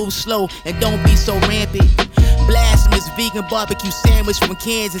calm, move slow, and don't be so rampant. Blasphemous vegan barbecue sandwich from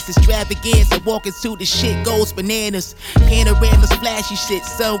Kansas. Extravaganza, walking to the shit goes bananas. Panoramas, flashy shit,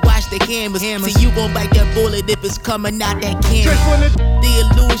 son, watch the cameras. See you gon' bite that bullet if it's coming out that cannon. The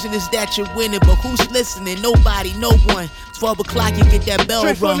illusion is that you're winning, but who's listening? Nobody, no one. 12 o'clock, you get that bell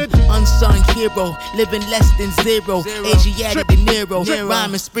rung. Unsung hero, living less than zero. Asiatic De Niro,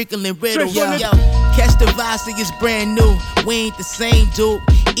 rhyming, sprinkling riddles. Yo, catch the vibe, see it's brand new. We ain't the same, dude.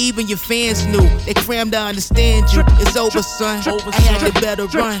 Even your fans knew. They crammed to understand you. It's over, son. I had the better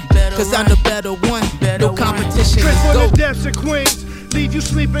run, cause I'm the better one. No competition, let's go. On the depths of Queens, leave you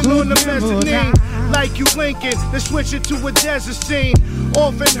sleeping on the mezzanine. Like you Lincoln, then switch it to a desert scene.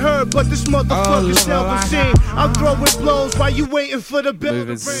 Often heard, but this motherfucker's seldom seen. I'm throwing blows while you waiting for the bill.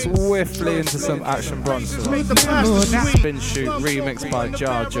 Moving swiftly into some Action Bronson. Make the pasta sweet. Spin Shoot remixed by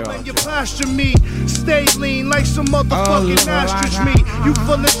Jar Jar. Your posture meat, stay lean like some motherfucking ostrich meat. You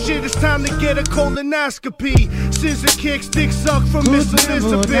full of shit, it's time to get a colonoscopy. Scissor kicks, dick suck from Miss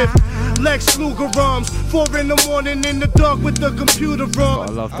Elizabeth. Lex Luger arms, 4 in the morning in the dark with the computer on.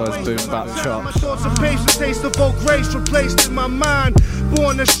 I love those boom bap chops. Thoughts of patience, taste of old grace replaced in my mind.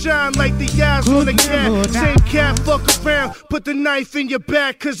 Born to shine like the eyes on a cat. Same cat, fuck around, put the knife in your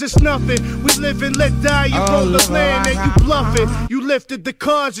back, cause it's nothing. We live and let die, you roll the land and you bluff it. You lifted the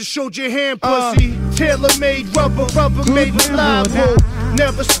cards and showed your hand, pussy. Tailor-made rubber made reliable.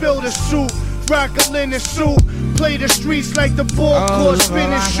 Never spilled a soup. Rock a linen suit, play the streets like the ball court,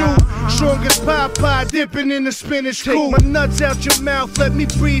 spin and shoot. strong as Popeye, dipping in the spinach. Take my nuts out your mouth, let me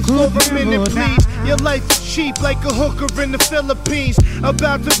breathe for a minute, please. Your life is cheap like a hooker in the Philippines.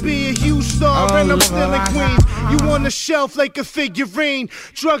 About to be a huge star and I'm still in Queens. You on the shelf like a figurine.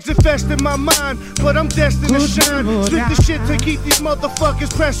 Drugs infested my mind, but I'm destined to shine. Spit the shit to keep these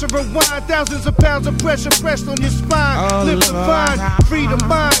motherfuckers pressure rewind. Thousands of pounds of pressure pressed on your spine. Live the vine, free the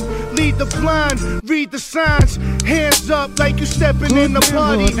mind, lead the blind, read the signs. Hands up like you stepping in the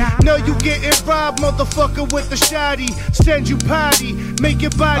party. Know you getting robbed, motherfucker, with the shoddy. Send you potty, make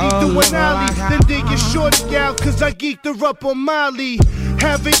your body do an ollie. Then dig your shorty out, cause I geeked her up on Molly.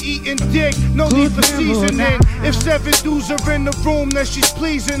 Haven't eaten dick, no need for seasoning. If 7 dudes are in the room, then she's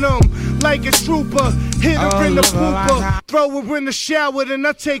pleasing them. Like a trooper, hit her in the pooper. Throw her in the shower, then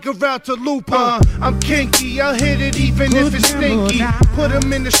I take her out to Looper. I'm kinky, I'll hit it even if it's stinky. Put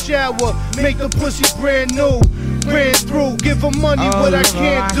him in the shower, make the pussy brand new. Ran through, give her money what I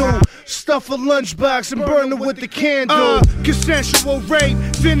can't do. Stuff a lunchbox and burn her with the candle. Consensual rape,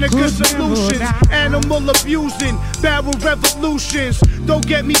 vinegar solutions. Animal abusing, barrel revolutions. Don't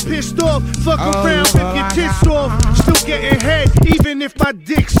get me pissed off, fuck around, rip your tits off. Still getting head, even if my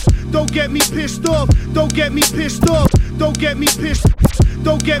dick's. Don't get me pissed off, don't get me pissed off. Don't get me pissed,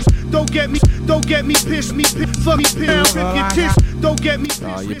 don't get me pissed, fuck me pissed, rip your tits. Don't get me pissed.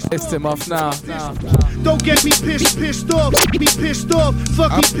 Oh, you pissed him off now. Don't get me pissed off, me pissed off.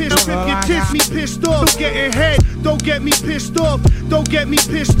 Fuck me pissed, rip your tits, me pissed off. Don't get head, don't get me pissed off. Don't get me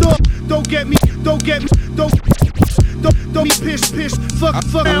pissed off. Don't be pissed, fuck,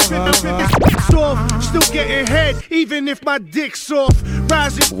 rip off. Still getting head, even if my dick's off.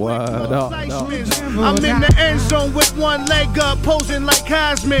 Rising I'm in the end zone with one leg up, posing like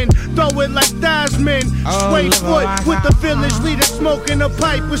Heisman. Throw it like Theismann. Straight foot with the village leader smoking a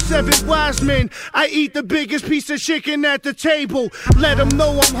pipe with 7 wise men. I eat the biggest piece of chicken at the table. Let them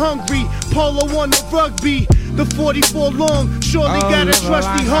know I'm hungry. Polo on the rugby. The 44 long, surely got a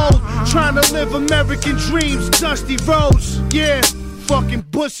trusty hold. Trying to live American dreams, dusty roads. Yeah, fucking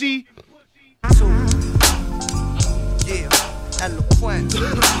pussy. Yeah, eloquent.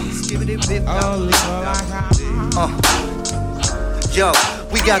 Give it a bit. Yo,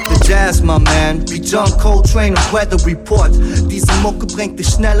 we got the Jazz, my man, wie John Coltrane und Weather Report. Diese Mucke bringt dich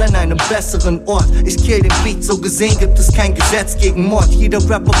schnell an einen besseren Ort. Ich kill den Beat, so gesehen gibt es kein Gesetz gegen Mord. Jeder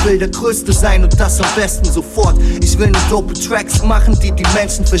Rapper will der Größte sein und das am besten sofort. Ich will nur dope Tracks machen, die die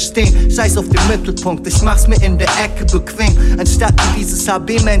Menschen verstehen. Scheiß auf den Mittelpunkt, ich mach's mir in der Ecke bequem. Anstatt wie dieses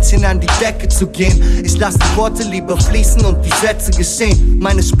HB-Männchen an die Decke zu gehen. Ich lass die Worte lieber fließen und die Sätze geschehen.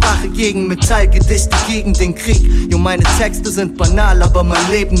 Meine Sprache gegen Metall, Gedichte gegen den Krieg. Jo, meine Texte sind banal, aber mein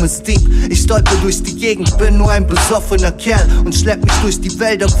Leben ist deep. Ich stolper durch die Gegend, bin nur ein besoffener Kerl und schlepp mich durch die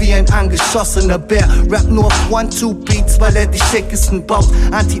Wälder wie ein angeschossener Bär. Rap nur auf 1-2-Beats, weil er die schickesten baut.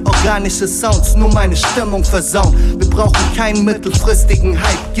 Anti-organische Sounds, nur meine Stimmung versauen. Wir brauchen keinen mittelfristigen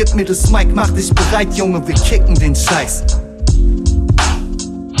Hype. Gib mir das Mic, mach dich bereit, Junge, wir kicken den Scheiß.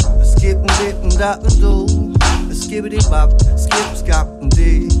 Es gibt ein Dicken, da und du. Es gibt die Bab, es gibt Skappen,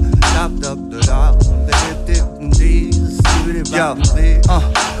 die. Yo,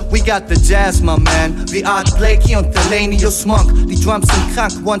 we got the Jazz, my man. Wie Art Blakey und Thelonious Monk. Die Drums sind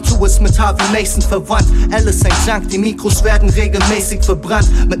krank, 1-2 ist mit Harvey Mason verwandt. Alice ein Junk, die Mikros werden regelmäßig verbrannt.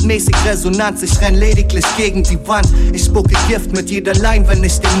 Mit mäßig Resonanz, ich renn lediglich gegen die Wand. Ich spucke Gift mit jeder Line, wenn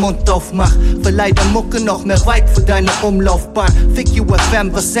ich den Mund aufmach. Verleih der Mucke noch mehr weit für deine Umlaufbahn. Fick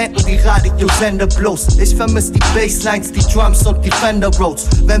UFM, was senden die Radiosender bloß? Ich vermiss die Basslines, die Drums und die Fender Rhodes.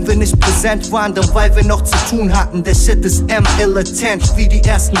 Wenn wir nicht präsent waren, dann weil wir noch zu tun hatten. Der Shit ist M-Ilatent, wie die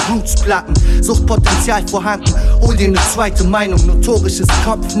ersten Roots-Platten. Suchtpotenzial vorhanden, hol dir ne zweite Meinung. Notorisches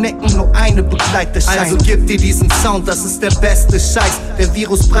Kopfnicken, nur eine Begleiterscheinung. Also gib dir diesen Sound, das ist der beste Scheiß. Der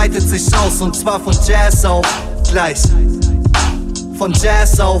Virus breitet sich aus und zwar von Jazz auf gleich. Von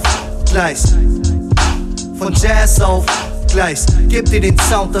Jazz auf gleich. Von Jazz auf gleich. Gib dir den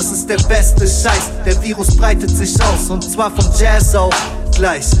Sound, das ist der beste Scheiß. Der Virus breitet sich aus und zwar von Jazz auf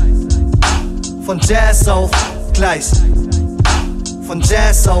gleich. Von Jazz auf gleich. Von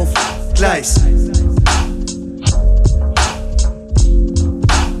Jazz auf gleich.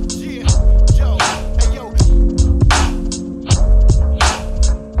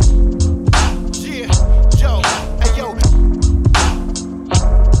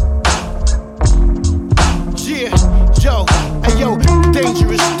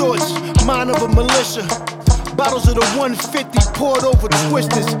 Dangerous thoughts, mind of a militia. Bottles of the 150 poured over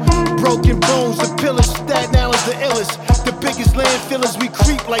twisters. Broken bones, the pillars, Staten Island's the illest. The biggest landfillers, we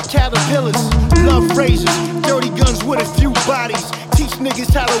creep like caterpillars. Love razors, dirty guns with a few bodies. teach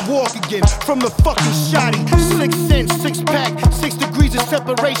niggas how to walk again. From the fucking shotty, 6 cents, 6 pack, 6 degrees of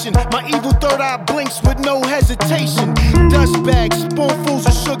separation. My evil third eye blinks with no hesitation. Dust bags, spoonfuls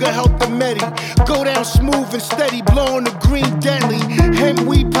of sugar help the medi. Go down smooth and steady, blowing the green deadly. Hem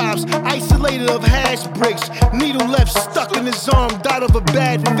weed pops, isolated of hash bricks. Needle left stuck in his arm, died of a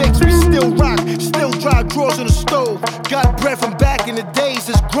bad fix. We still rock, still dry drawers on the stove. Got bread from back in the days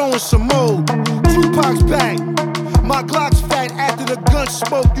that's growing some mold. Tupac's back, my Glock's fat after the gun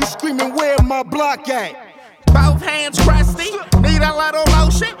smoke. You screaming, where my block at? Both hands crusty, need a little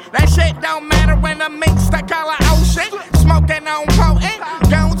lotion. That shit don't matter when I mix the color ocean. Smoking on potent,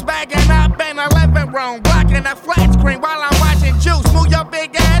 goons bagging up in the living room, blocking the flat screen while I'm watching Juice. Move your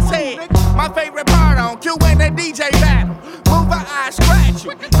big ass head. My favorite part on Q and the DJ battle. Move her eye, scratch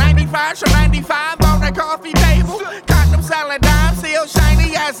you. 95 from 95 on the coffee table. Condom selling dimes, still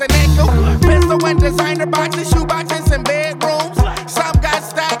shiny as a nickel. Pistol and designer boxes, shoe boxes, and bedrooms. Some got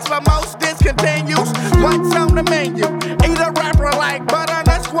stacks, but most discontinues. What's on the menu? Eat a rapper like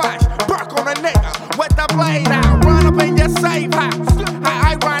butternut squash. Bark on a nigga with the blade out. Run up in your safe house.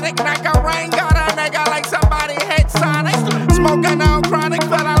 How ironic, like a rain got a nigga like somebody hit Sonic. Smoking on chronic,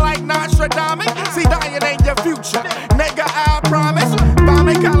 feeling like Nostradamus. See, dying in your future, nigga, I promise.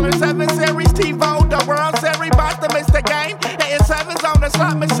 Bombing colors, 7 series, TiVo, the World Series, about to miss the game. Hitting 7s on the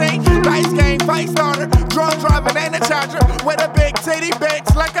slot machine. Dice game, fight starter, drunk driving and a charger with a big titty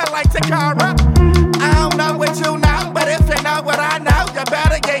bitch, looking like Takara. I don't know what you know, but if you know what I know, you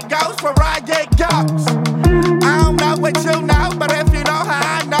better get ghost for I get ghost. I don't know what you know, but if you know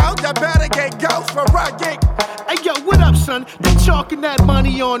how I know, you better get ghost for I get. Hey yo, what up, son? They chalking that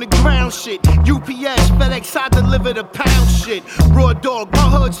money on the ground shit. UPS, FedEx, I deliver the pound shit. Raw dog, my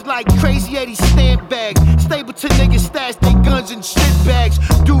hood's like crazy 80 stamp bags. Stapleton niggas stash they guns in shit bags.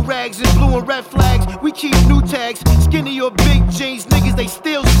 Do rags and blue and red flags. We keep new tags. Skinny or big jeans, niggas they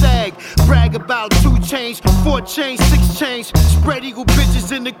still sag. Brag about 2 chains, 4 chains, 6 chains. Spread eagle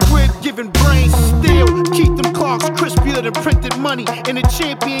bitches in the crib, giving brains. Still keep them Clarks crispier than printed money. In the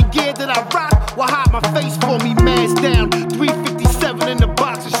champion gear that I rock, will hide my face for me. Man's down, 357 in the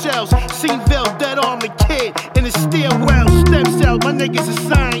box of shells. Seen Vel dead on the kid in the stairwell. Stem cells, my niggas are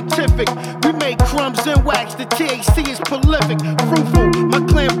scientific. We make crumbs and wax, the THC is prolific. Fruitful, my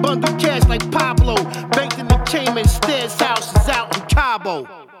clan bundle cash like Pablo. Banked in the Cayman, stairs house is out in Cabo.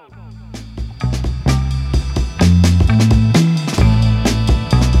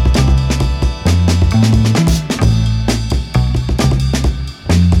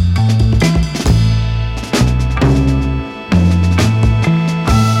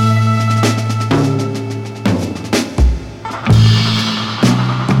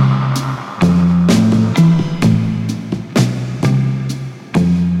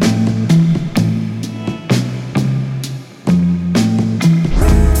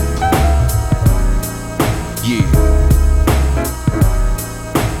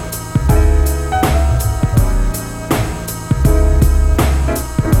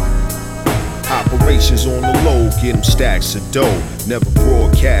 Stacks of dough, never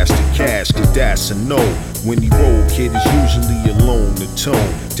broadcast the cash, cause that's a no. When he roll, kid is usually alone to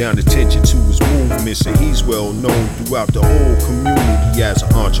tone down attention to his movements, and he's well known throughout the whole community as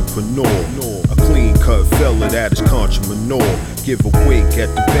an entrepreneur. A clean cut fella that is contra manure. Give a wink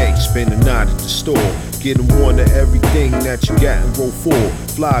at the bank, spend the night at the store. Get him one of everything that you got and roll for.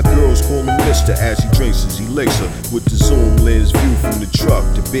 Fly girls call him Mister as he drinks his elixir. With the zoom lens view from the truck,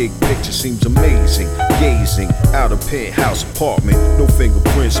 the big picture seems amazing. Gazing out a penthouse apartment, no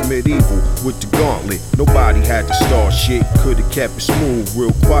fingerprints, medieval with the gauntlet. Nobody had to start shit, could've kept it smooth,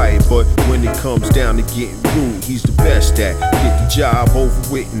 real quiet. But when it comes down to getting rude, he's the best at. Get the job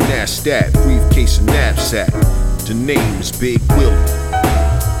over with and that's that. Briefcase and knapsack. The name is Big Willie.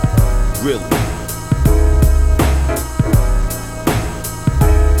 Really.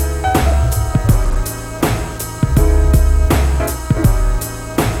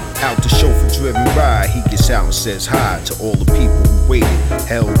 Driven by, he gets out and says hi to all the people who waited,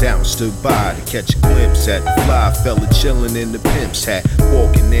 held down, stood by to catch a glimpse at the fly fella chilling in the pimp's hat,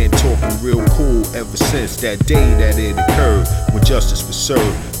 walking and talking real cool ever since that day that it occurred when justice was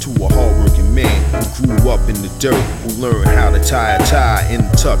served to a hardworking man who grew up in the dirt, who learned how to tie a tie and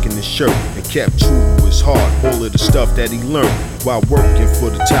tuck in his shirt and kept true to his heart all of the stuff that he learned while working for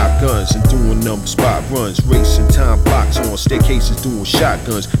the top guns and doing number spot runs, racing time blocks on staircases doing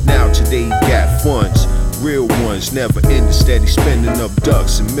shotguns. Now today he got funds, real ones, never ending, steady spending up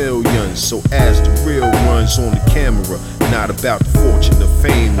ducks and millions. So as the real runs on the camera, not about the fortune, the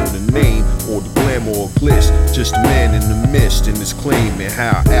fame, or the name, or the glamour or glitz, just a man in the midst and his claim, and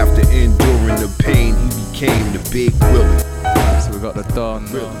how after enduring the pain he became the Big Willie. So we've got got the Don,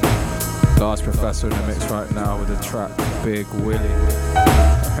 Last Professor in the mix right now with the track Big Willie.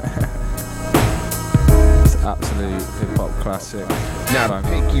 It's absolute hip hop classic. Now the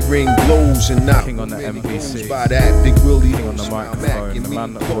pinky ring blows and not King on the MPC. by that Big Willie King on the microphone. The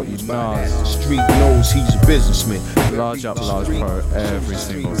man that brought you Nas. The street knows he's a businessman. Large up, large pro every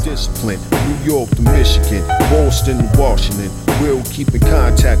single time. Discipline. New York to Michigan, Boston to Washington. We'll keep in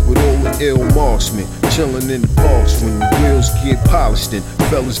contact with all the ill marksmen. Chilling in the parks when the wheels get polished and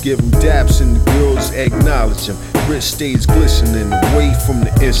fellas give them daps and the girls acknowledge them. Wrist stays glistening away from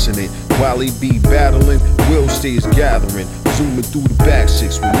the incident. While he be battling, Will stays gathering. Zooming through the back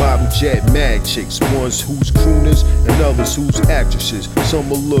six with model jet mad chicks. Ones who's crooners and others who's actresses. Some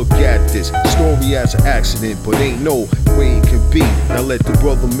will look at this story as an accident, but ain't no way it can be. Now let the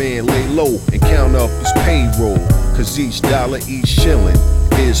brother man lay low and count up his payroll. Cause each dollar, each shilling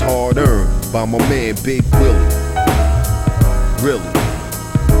is hard earned by my man Big Willie. Really.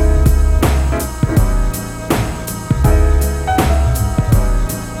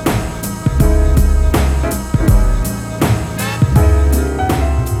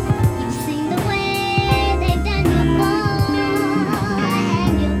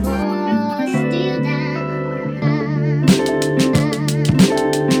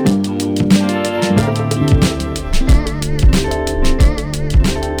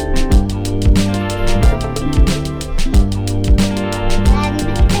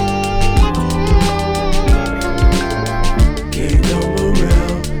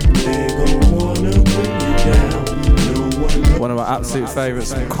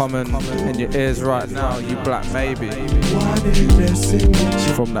 Favourites and common in your ears right now, You Black Maybe,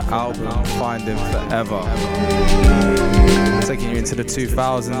 from the album Finding Forever. Taking you into the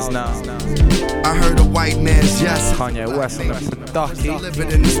 2000s now. I heard a white man's yes. Kanye West on the Ducky. Living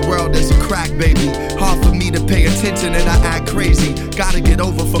in this world as a crack baby. Hard for me to pay attention and I act crazy. Gotta get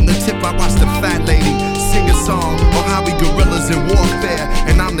over from the tip, I watch the fat lady sing a song on how we gorillas in warfare.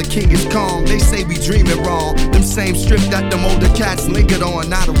 And I'm the king is calm, they say we dreaming wrong. Them same strip that them older cats lingered on.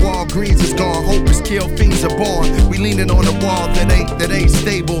 Now the Walgreens is gone, hope is killed, fiends are born. We leaning on a wall that ain't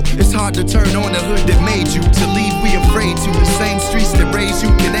stable. It's hard to turn on the hood that made you. To leave we afraid to. The same streets that raised you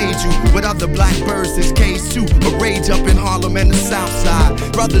can aid you. With other black birds that's caged too. A rage up in Harlem and the South Side.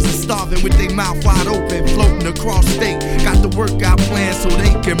 Brothers are starving with their mouth wide open, floating across state. Got the workout plan so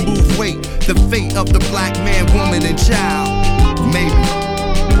they can move weight. The fate of the black man, woman, and child. Maybe.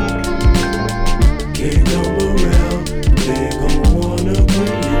 Can't come around, they gon' wanna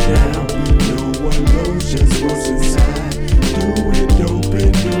bring you down. No one knows just what's inside. Doing dope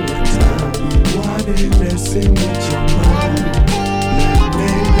and doing time. Why they messing with your mind? Black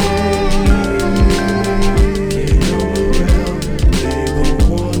baby. Can't come around, they gon'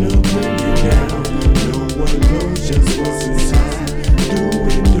 wanna bring you down. No one knows just what's inside.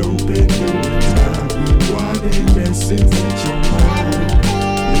 Doing dope and doing time. Why they messing with your mind?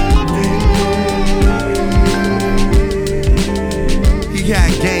 He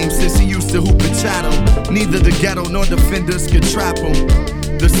had game since he used to hoop and chattel. Neither the ghetto nor defenders could trap him.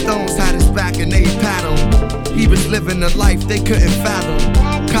 The Stones had his back and they pat him. He was living a life they couldn't fathom.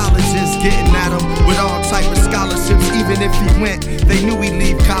 Colleges getting at him with all type of scholarships. Even if he went, they knew he'd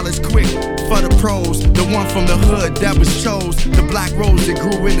leave college quick. For the pros, the one from the hood that was chose. The black rose that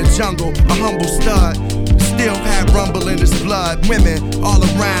grew in the jungle, a humble stud. Still had rumble in his blood. Women all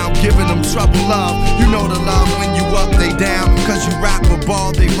around giving them trouble love. You know the love when you up, they down. Cause you rap a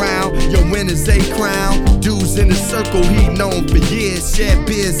ball, they round. Your winners, they crown. Dudes in the circle, he known for years. Shed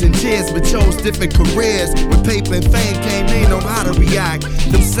beers and tears, but chose different careers. When paper and fame came, they know how to react.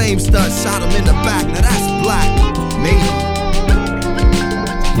 Them same studs shot him in the back. Now that's black. Maybe.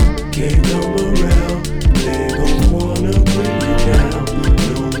 Can't come around, they gon' wanna bring you down.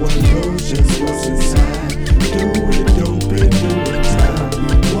 No one knows just what's inside. Doing dope and doing time.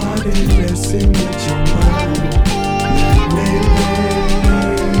 Why they messing with your mind? Maybe.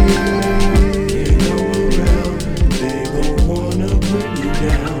 Can't come around, they gon' wanna bring you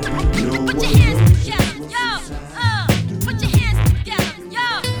down. No one knows just what's inside. Put your hands together, yo.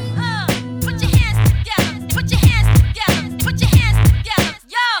 Put your hands together. Put your hands together. Put your hands together,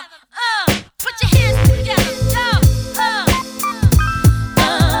 yo. Put your hands together, yo.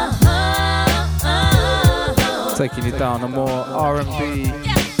 Taking you down a more R&B,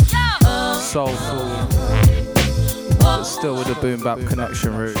 soulful, but still with the boom bap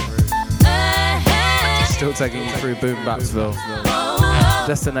connection route. Still taking you through boom bapsville.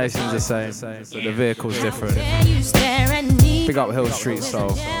 Destination's the same, but the vehicle's different. Big up Hill Street Soul.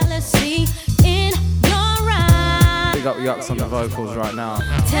 Big up Yucks on the vocals right now.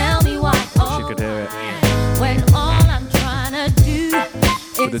 Tell me why. Wish you could hear it. When all I'm trying to do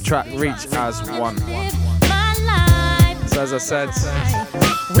with the track Reach as One. So as I said,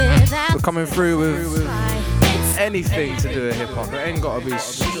 we're coming through with anything to do with hip hop. It ain't gotta be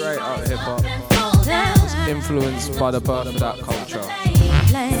straight up hip hop. It's influenced by the birth of that culture.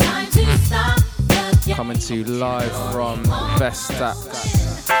 Coming to you live from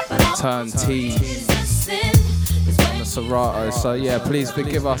Vestax, Turn T, on the Serato. So yeah, please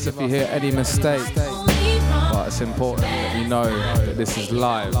forgive us if you hear any mistakes. But it's important that you know that this is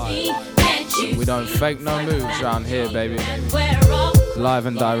live. We don't fake no moves around here, baby. Live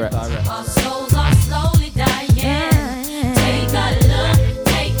and direct. Our souls are slowly dying. Take a look,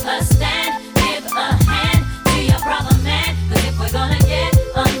 take a stand, give a hand to your brother man. 'Cause if we're gonna get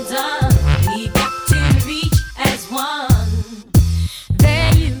undone, we got to reach as one.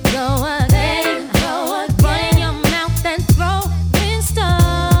 There you go again, running your mouth and throwing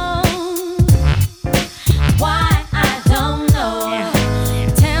stones. Why, I don't know.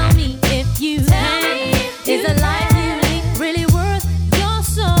 Tell me if you is a life you lead really worth your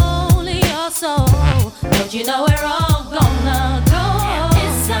soul, your soul? Don't you know we're all gonna go?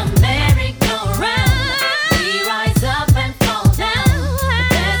 It's a merry-go-round. We rise up and fall down.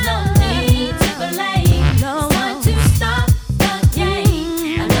 There's no need to blame. It's time to stop the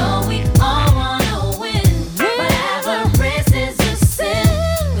game. I know we all wanna win, but avarice is a sin.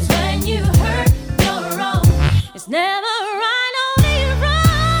 'Cause when you hurt your own, it's never right, only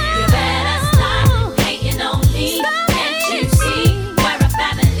right. You better stop hating on me. Can't you see we're a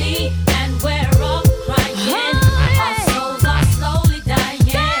family and we're all crying? Our souls are slowly dying.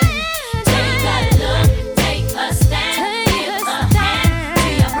 Take a look, take a stand, give a hand to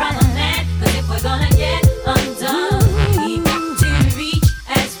your brother man. 'Cause if we're gonna get undone, we got to reach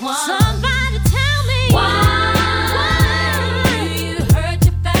as one. Somebody tell me why do you hurt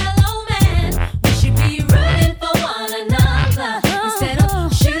your fellow man? We should be rooting for one another instead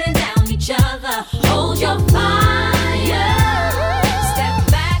of shooting down each other. Hold your fire. Step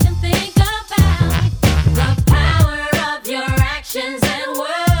back and think about the power of your actions and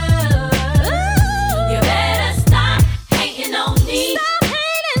words. You better stop hating on me. Stop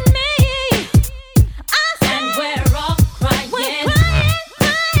hating me. And we're all crying.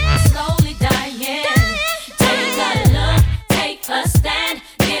 Slowly dying. Take a look, take a stand,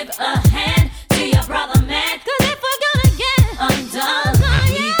 give a hand to your brother man. 'Cause if we're gonna get undone,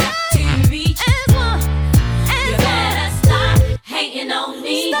 we got to reach as one. You better stop hating on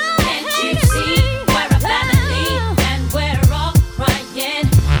me. Can't you see we're a family and we're all crying?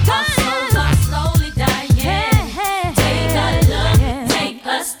 Our souls are slowly dying. Take a look, take a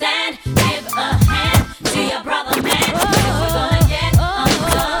stand, give a hand to your brother man. 'Cause if we're gonna get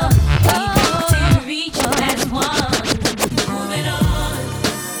undone, we got to reach as one. Moving on.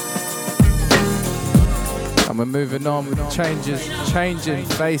 And we're moving on with changing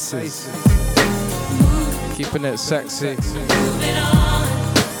faces. Keeping it sexy.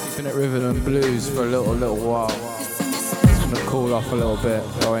 Keeping it rhythm and blues for a little while. I'm gonna cool off a little bit,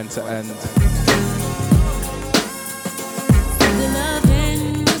 go end to end. The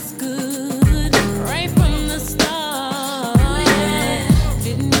loving was good right from the start.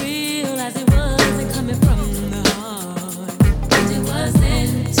 Didn't realize it wasn't coming from the heart. It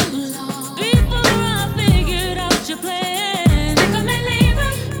wasn't too long before I figured out your plan. Come and leave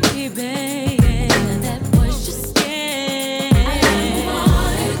her, baby. Yeah, that was just scared. I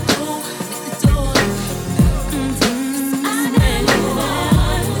wanted to go at the door. I gotta move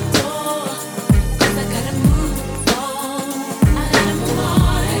on the door. 'Cause I gotta move on. I gotta move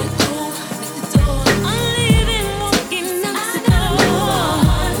on the door. I'm leaving, walking out the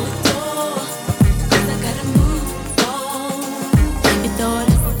door. 'Cause I gotta move on. You thought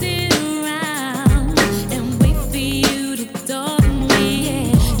I'd sit around and wait for you to dog me,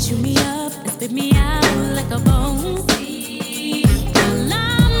 yeah. Chew me up and spit me out like a bone. Well,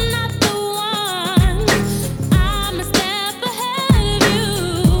 I'm not the one. I'm a step ahead of you.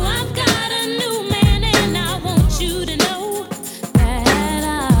 I've got a new man and I want you to know that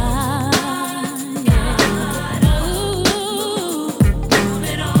move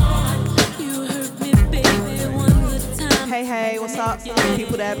it on. You hurt me, baby, one good time. Hey, what's up?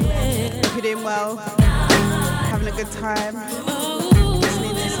 People there, you doing well? Having a good time?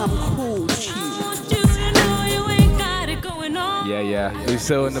 Listening to some cool tunes. Yeah. We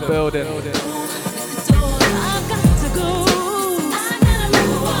still in the building.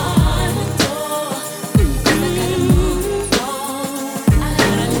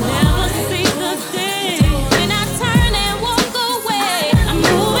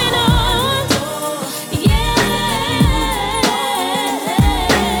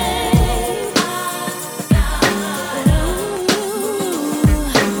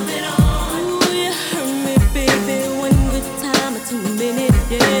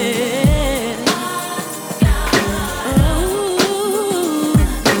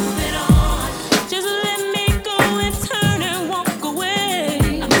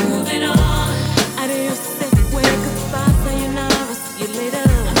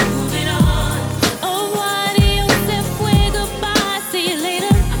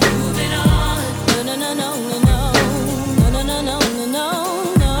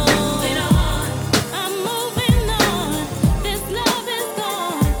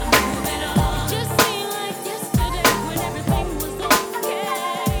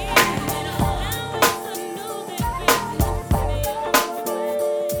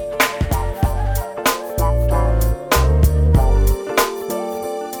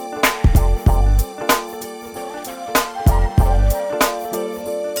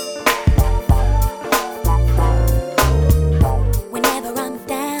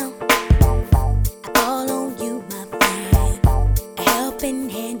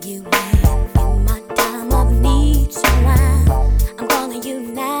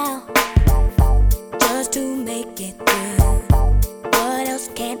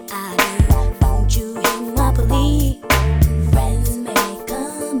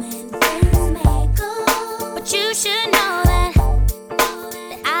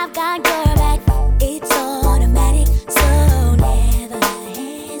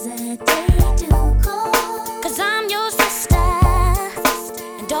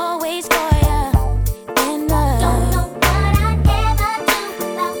 and always for ya. And don't know what I'd ever do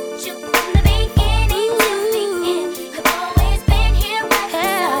without you from the beginning to the end. You've always been here right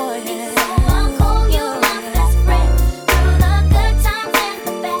beside me, so I'll call you my best friend. Through the good times and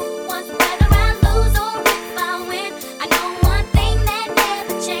the bad ones, whether I lose or if I win, I know one thing that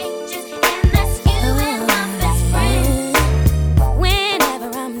never changes, and that's you and my best friend. Whenever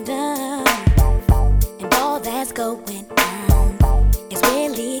I'm done, and all that's going on is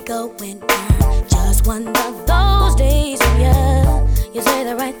really going on. Just one of those days when you say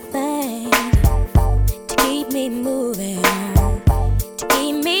the right thing to keep me moving on, to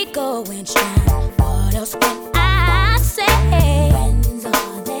keep me going strong. What else can I say? Friends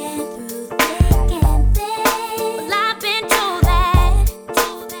are there through thick and thin. Well, I've been told that,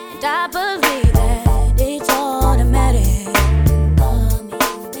 and I believe that it's automatic. Call me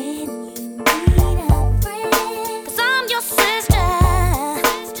when you need a friend, 'cause I'm your sister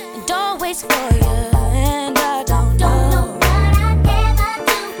and always for you. And I don't know what I'd ever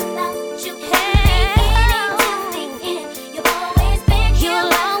do without you. From the beginning to the end, you've always been here.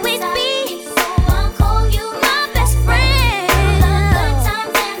 You'll always be, so I'll call you my best friend. The good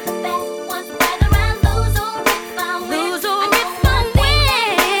times and the bad ones, whether I lose or if I win, I know one thing that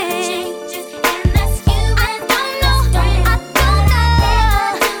never changes, and that's you and my best friend. I don't know what I'd ever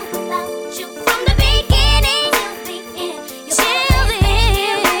do without you. From the beginning to the end, you've always been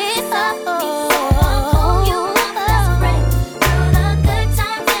here right beside me, so I'll call you my best friend. Through the good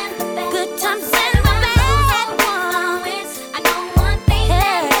times and the bad ones, whether I lose or if I win, I know one thing that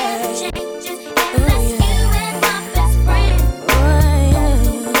never changes, and that's you and my best friend.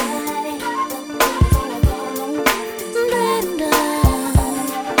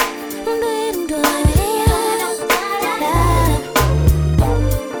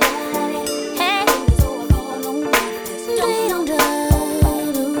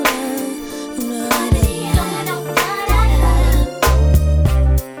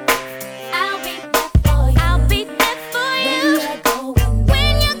 I'll be there for you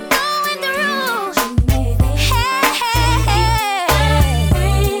when you're going through. Hey,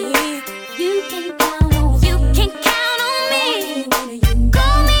 you can count on me.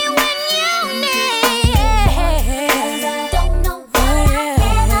 Call me when you need. Don't know what I'd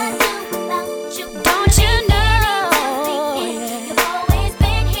ever do without you. Don't you know? You've always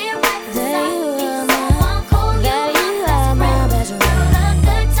been here right beside me, so I'll call you my best friend. Through the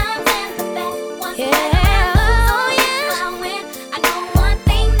good times and the bad ones, whether I lose or if I win, I know one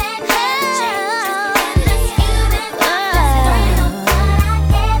thing that never changes, and that's you and my best friend. Don't know what I'd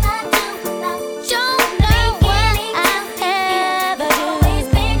ever do without you. Don't know what I'd ever do. You've always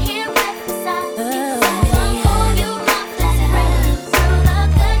been here right beside me, so I'll call you my best friend. Through the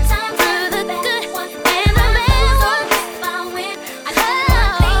good times and the bad ones, whether I lose or if I win, I know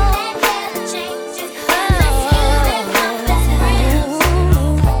one thing that never changes, and that's you and my best friend.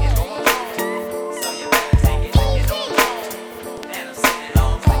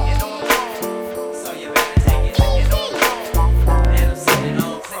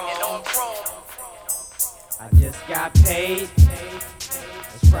 I just got paid.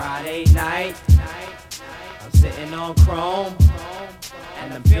 It's Friday night. I'm sitting on Chrome,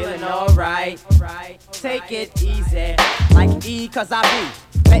 and I'm feeling alright. Take it easy, like E, 'cause I be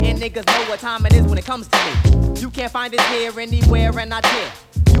letting niggas know what time it is when it comes to me. You can't find it here, anywhere, and I dare.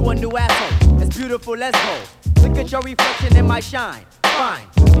 You a new asshole, it's beautiful, let's go. Look at your reflection in my shine. Fine,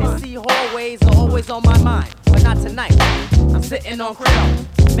 see hallways are always on my mind, but not tonight. I'm sitting on chrome,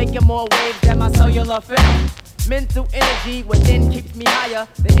 making more waves than my cellular film. Mental energy within keeps me higher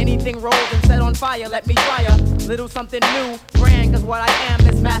than anything rolled and set on fire. Let me try a little something new, grand, 'cause what I am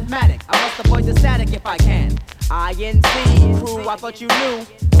is mathematics. I must avoid the static if I can. INC crew, I thought you knew.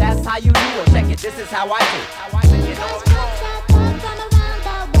 That's how you do it. Check it, this is how I do.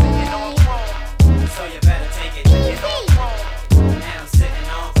 So you better take it. Now I'm sitting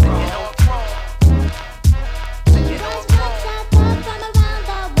on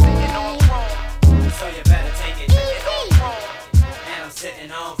so you better take it. Now I'm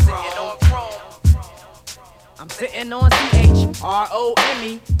sitting on I'm sitting on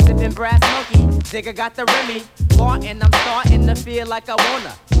CHROME, sipping brass monkey. Digger got the Remy, and I'm starting to feel like I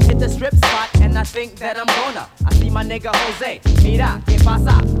wanna hit the strip spot, and I think that I'm gonna. I see my nigga Jose, mira, que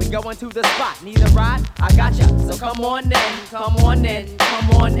pasa? We going to the spot, need a ride? I gotcha, so come on in, come on in, come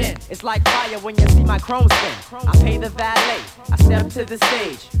on in. It's like fire when you see my chrome spin. I pay the valet, I step to the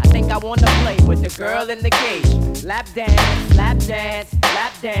stage. I think I wanna play with the girl in the cage. Lap dance, lap dance,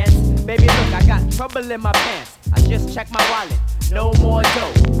 lap dance. Baby, look, I got trouble in my pants. I just checked my wallet, no more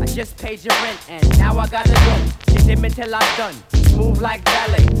dough. I just paid your rent and now I gotta go. Get him until I'm done. move like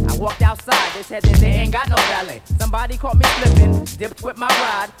ballet. I walked outside, they said that they ain't got no valet. Somebody caught me slipping, dipped with my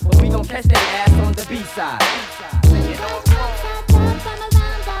ride, but we gon' catch their ass on the B-side.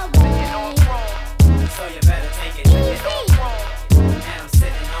 So you better take it. And I'm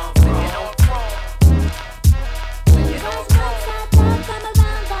sitting on throne.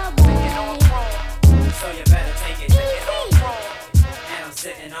 So you better take it. And I'm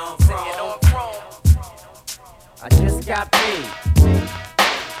sitting on throne. I just got paid.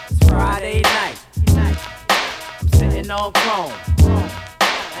 It's Friday night. I'm sitting on chrome.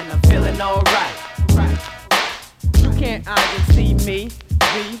 And I'm feeling alright. You can't see me.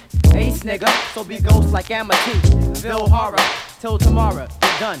 Be ace nigga, so be ghost like Amity. Feel horror till tomorrow,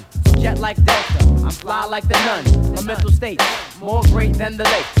 you're done. Jet like Delta, I'm fly like the nun. My mental state, more great than the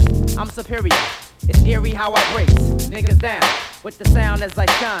lakes. I'm superior, it's eerie how I brace niggas down with the sound as I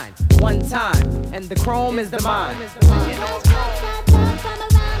shine. One time, and the chrome is the mine.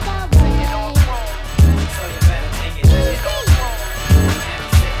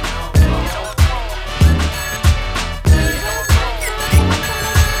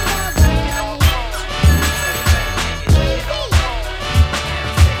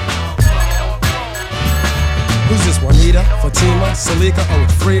 Who's this, Juanita, Fatima, Salika, or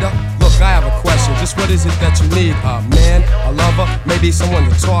it's Frida? Look, I have a question, just what is it that you need? A man, a lover, maybe someone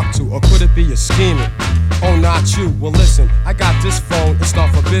to talk to, or could it be you're scheming? Oh, not you. Well, listen, I got this phone, it's not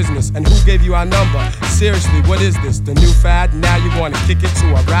for business. And who gave you our number? Seriously, what is this? The new fad? Now you wanna kick it to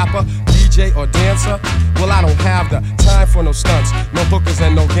a rapper, DJ, or dancer? Well, I don't have the time for no stunts, no hookers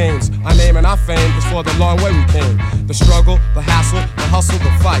and no games. Our name and our fame is for the long way we came. The struggle, the hassle, the hustle,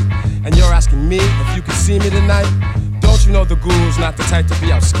 the fight. And you're asking me if you can see me tonight? Don't you know the guru's not the type to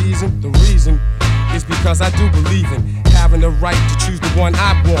be out skeezing? The reason is because I do believe in having the right to choose the one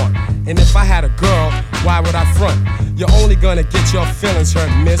I want. And if I had a girl, why would I front? You're only gonna get your feelings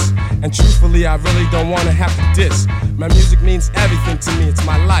hurt, miss. And truthfully, I really don't wanna have to diss. My music means everything to me, it's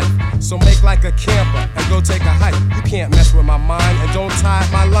my life. So make like a camper and go take a hike. You can't mess with my mind and don't tie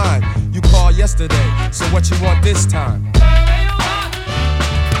up my line. You called yesterday, so what you want this time?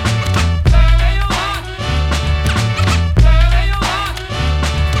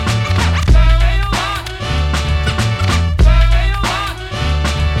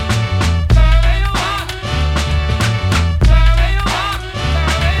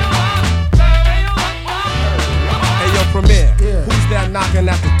 Knocking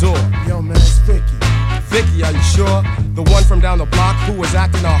at the door. Yo, man, it's Vicky. Vicky, are you sure? The one from down the block who was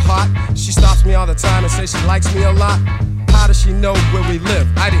acting all hot? She stops me all the time and says she likes me a lot. How does she know where we live?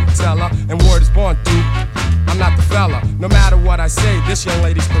 I didn't tell her, and word is born, dude. I'm not the fella. No matter what I say, this young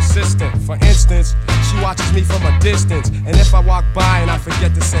lady's persistent. For instance, she watches me from a distance, and if I walk by and I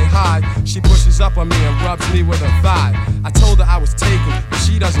forget to say hi, she pushes up on me and rubs me with her thigh. I told her I was taken, but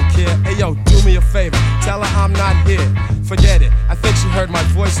she doesn't care. Hey yo, do me a favor, tell her I'm not here. Forget it, I think she heard my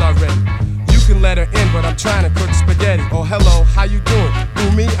voice already. You can let her in, but I'm trying to cook spaghetti. Oh hello, how you doing?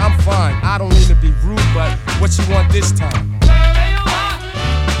 Who, me? I'm fine. I don't mean to be rude, but what you want this time?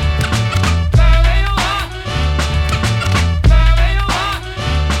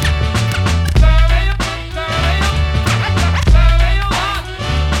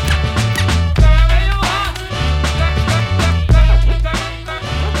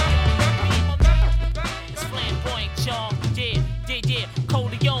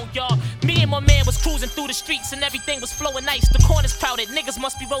 Cruising through the streets and everything was flowing nice. The corners crowded, niggas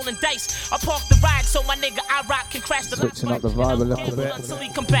must be rolling dice. I parked the ride so my nigga I rock can crash the switching up the vibe a little bit. Until he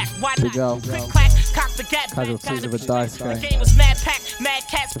come back. Why Big not? Click clack, cock the gap. Casualties of a dice game. The game was mad packed, mad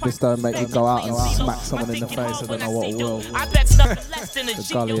cats. If this don't make you go out and smack someone in the face, I don't know what will. I bet nothing less than a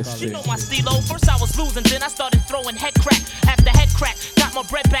The gulliest You shit. know my stilo. First I was losing, then I started throwing head crack. After head crack, got my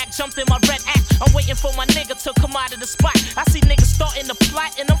bread back, jumped in my red act. I'm waiting for my nigga to come out of the spot. I see niggas starting to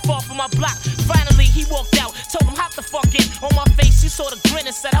plot and I'm far from my block. Finally he walked out, told him hop the fuck in. On my face he saw the grin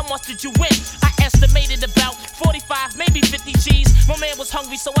and said, how much did you win? I estimated about 45, maybe 50 G's. My man was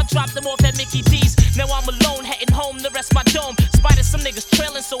hungry so I dropped him off at Mickey D's. Now I'm alone, heading home to rest my dome. Spotted some niggas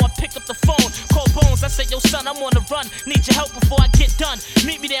trailing so I picked up the phone. Called Bones, I said, yo son, I'm on the run. Need your help before I get done.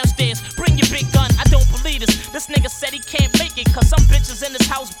 Meet me downstairs, bring your big gun. I don't believe this. This nigga said he can't make it, cause some bitches in his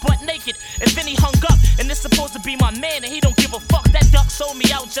house butt naked. And then he hung up, and it's supposed to be my man, and he don't give a fuck. That duck sold me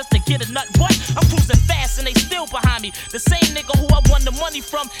out just to get a nut. What? I'm cruising fast and they still behind me. The same nigga who I won the money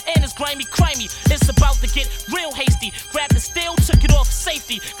from, and is grimy, crimey. It's about to get real hasty. Grabbed the steel, took it off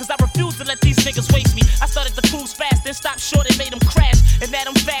safety, cause I refuse to let these niggas waste me. I started to cruise fast, then stopped short and made him crash. And now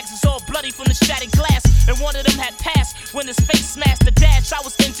them bags is all bloody from the shattered glass. And one of them had passed when his face smashed the dash. I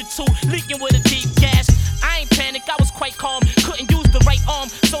was injured too, leaking with a deep gash. I ain't panic, I was quite calm. Couldn't use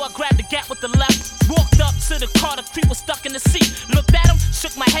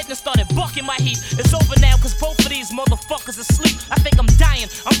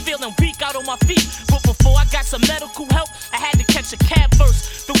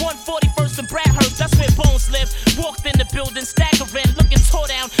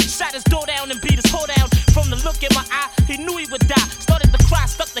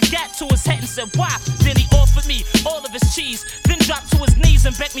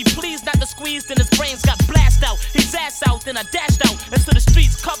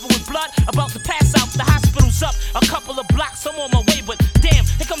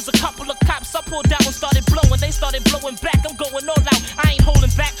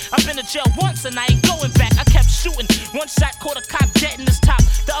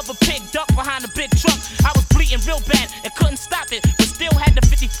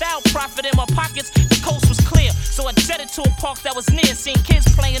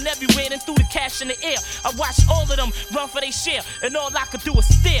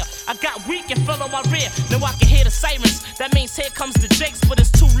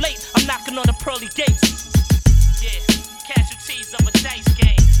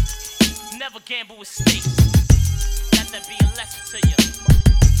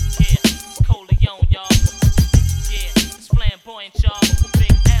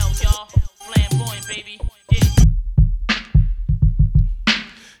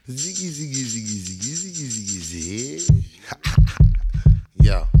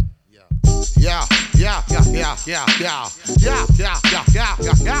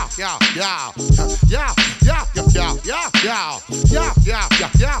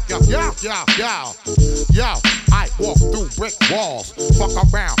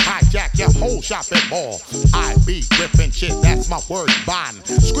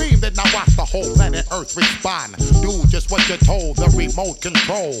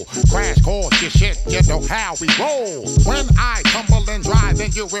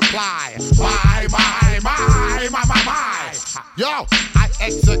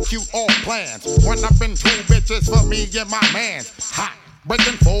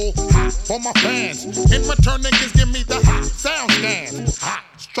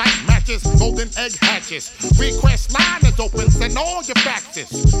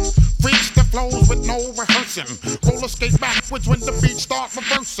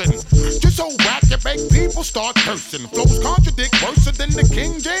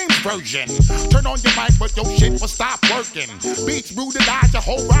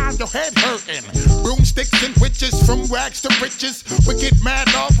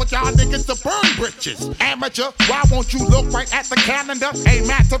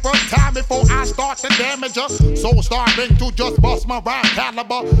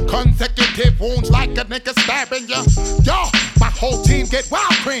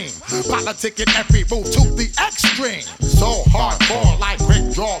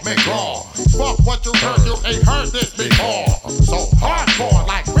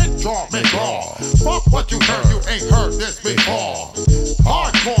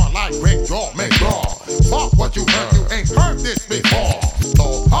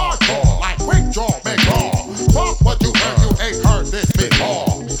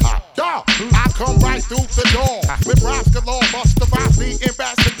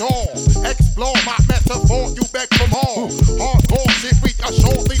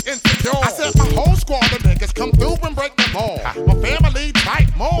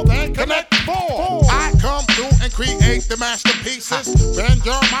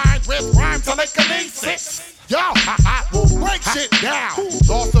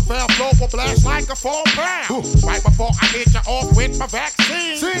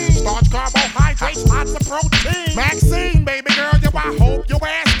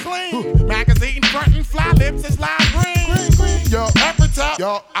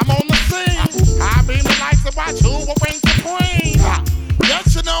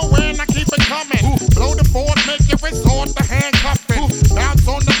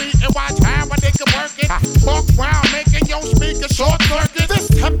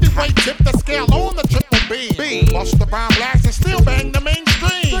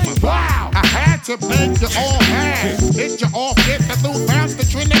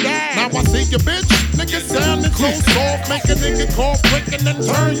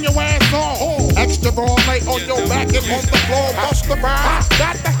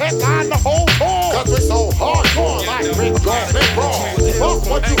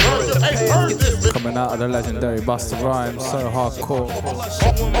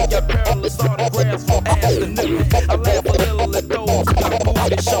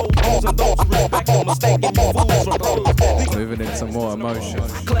moving into more emotion.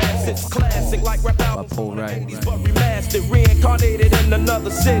 Classic like rap by Paul Ray. Remastered, reincarnated in another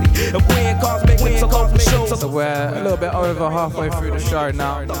city. If we ain't cars make it to local shows. So we're a little bit over halfway through the show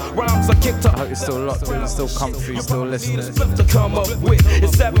now. Rhymes are kicked up. I hope you're still locked in, still comfy, still listening. To come up with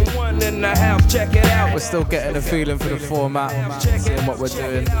it's 7-1 in the house. Check it out. We're still getting a feeling for the format, seeing what we're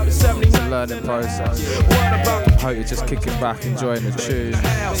doing. It's a learning process. I hope you're just kicking back, enjoying the tune.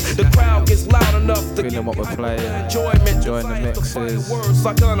 The crowd gets loud enough to feeling what we're playing, enjoying the mixes. Words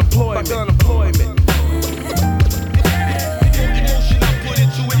like unemployment.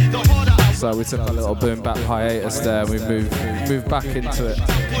 So we took a little boom bap hiatus there and we moved back into it.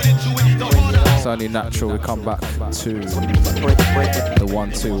 It's only natural we come back to the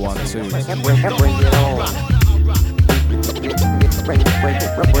 1-2-1-2. Bring it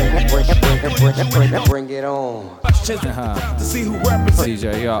on. Bring it on.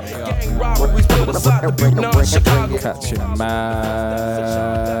 DJ Yuck. Catching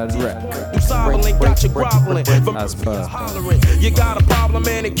mad wreck. As per. You got a problem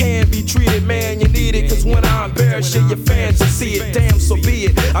and it can't be treated, man. You need it, cause when I embarrass you, your fans will see it. Damn, so be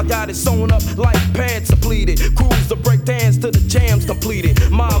it. I got it sewn up like pants are pleated. Cruise the break dance to the jams completed.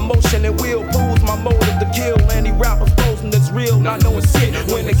 My emotion and will proves my motive to kill any rappers posing that's real, not knowing shit.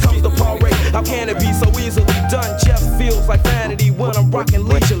 When it comes to parade, how can it be so easily done? Just feels like vanity when I'm rocking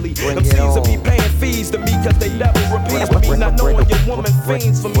leisurely. MCs will be paying fees to me cause they never repeat with me. Not knowing your woman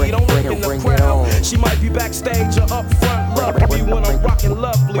fiends for me. Don't look in the crowd. She might be backstage or up front. Love me when I'm rocking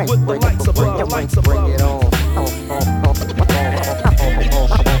lovely with the lights above. Lights above. Bring it on.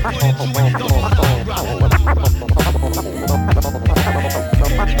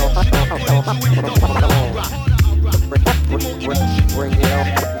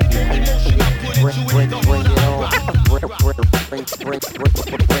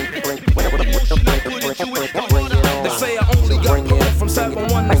 They say I only got pulled from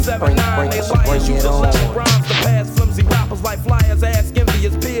 7-1 to 7-9. They liars, you just let them rhymes to pass flimsy rappers like flyers. Ask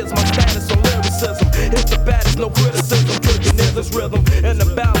envious peers my status on lyricism. It's the baddest, no criticism. Cooking in this rhythm. In the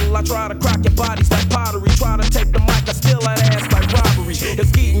battle, I try to crack your bodies like pottery. Try to take the mic, I steal that ass like robbery.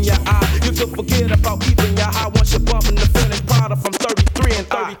 It's eating your eye. You can forget about keeping your high once you're bumping the finished product from 33 and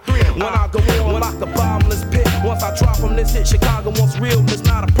 33. When I go on like a bottomless pit. Once I drop from this hit, Chicago wants realness,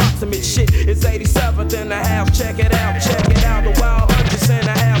 not approximate shit. It's 87th in the house, check it out, check it out. The wild hundreds in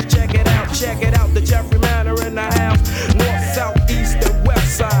the house, check it out, check it out. The Jeffrey Manor in the house, north, south, east, and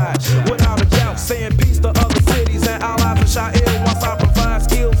west side. Without a doubt, saying peace to other cities and allies and shot ill. Once I provide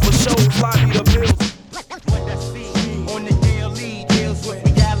skills for shows, lobby the bills. On the daily, deals with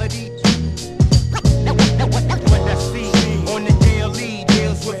reality. On the daily,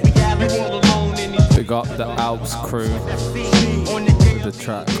 deals with reality. Big up the Alps crew with the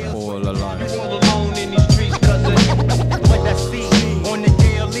track All Alone.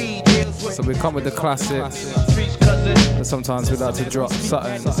 So we come with the classics, but sometimes we like to drop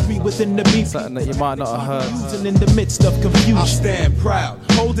something that you might not have heard. In the midst of confusion, I stand proud,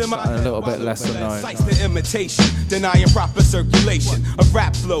 holding my and a little bit lesser known. The imitation, denying proper circulation of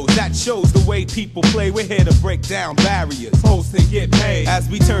rap flows that shows the way people play. We're here to break down barriers, host and get paid. As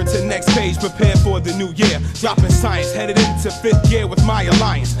we turn to the next page, prepare for the new year. Dropping science, headed into fifth gear with my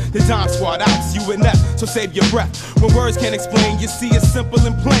alliance. The Dime Squad, Ops, UNF, so save your breath. When words can't explain, you see it's simple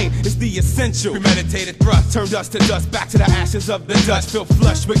and plain. It's the essential. Premeditated thrust, turn dust to dust, back to the ashes of the Dutch. Feel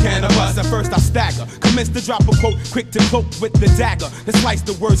flush with cannabis. At first I stagger, commence to drop a quote, quick to cloak with the dagger. Then slice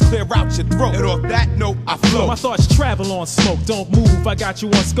the words clear out your throat. And off that note, I flow. My thoughts travel on smoke, don't move, I got you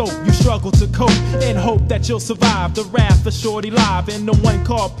on scope. You struggle to cope, in hope that you'll survive the wrath of Shorty Live. And the one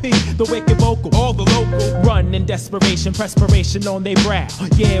called P, the wicked vocal, all the local. Run in desperation, perspiration on they brow.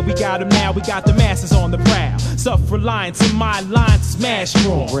 Yeah, we got them now, we got the masses on the prowl. Self-reliance in my lines, smash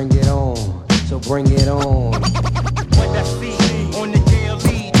raw. Bring it on, so bring it on. When that feed on the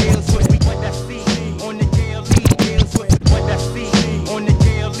daily deals with me. When that feed on the daily deals with me. When that feed on the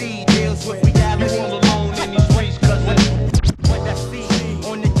daily deals with me. You all alone in these streets, cousin. When that feed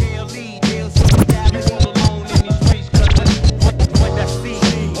on the daily deals with me. You all alone in these streets, cousin. When that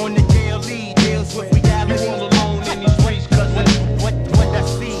feed on the daily deals with me. You all alone in these streets, cousin. When that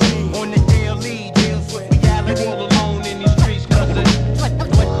feed on the daily deals with me. You all alone in these streets, cousin.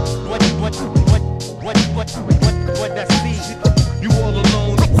 What that feed? You all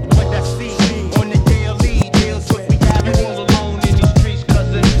alone. What that feed? On the daily deals with me. You all alone in these streets,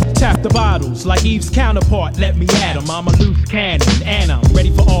 cousin. Tap the bottles like Eve's counterpart, let me at 'em. I'm a loose cannon and I'm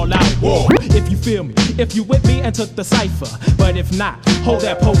ready for all out war. if you feel me. If you with me, enter the cipher. But if not, hold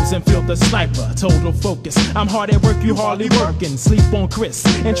that pose and feel the sniper. Total focus. I'm hard at work, you hardly working. Sleep on Chris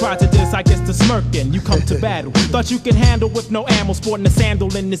and try to diss, I guess the smirking. You come to battle. Thought you could handle with no ammo, sporting a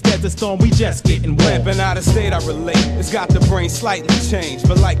sandal in this desert storm. We just getting warm. Lamping out of state, I relate. It's got the brain slightly changed,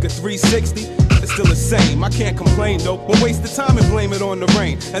 but like a 360, it's still the same. I can't complain though, but waste the time and blame it on the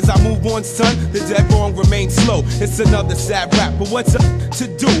rain. As I move on, son, the dead wrong remains slow. It's another sad rap, but what's up to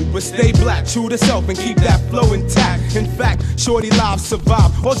do? But stay black, true to self, and keep that flow intact. In fact, Shorty lives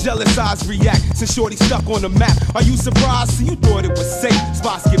survive, all jealous eyes react. Since Shorty stuck on the map, are you surprised? So you thought it was safe.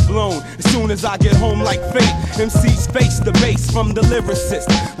 Spots get blown as soon as I get home like fate. MCs face the bass from the lyricist.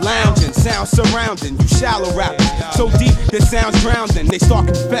 Lounging, sound surrounding you shallow rappers. So deep, their sounds drowning. They start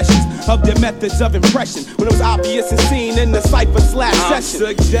confessions of their methods of impression when it was obvious and seen in the cipher slash session.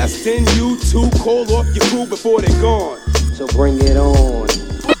 I'm suggesting you two call off your crew before they're gone. So bring it on.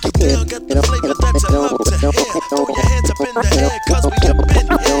 Down, got the flavor that you love to hear. Throw your hands up in the air, cause we up in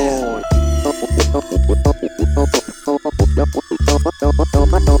here.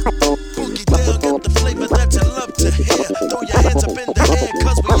 Boogie down, got the flavor that you love to hear. Throw your hands up in the air,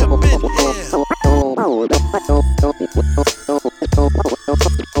 cause we up in here.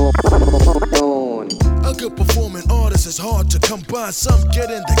 A good performing artist is hard to come by. Some get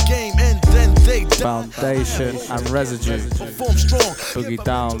in the game and then they Foundation and Residue. Perform strong. Boogie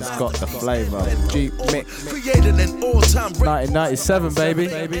Down's got the flavor. Jeep Mix. Created an all-time 1997, baby.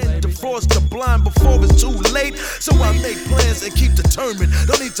 Defrost the blind before it's too late. So I make plans and keep determined.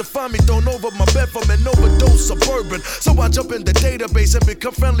 Don't need to find me thrown over my bed from an overdose suburban. So I jump in the database and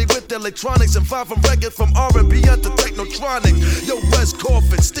become friendly with electronics and file from records from R&B to Technotronic. Yo, West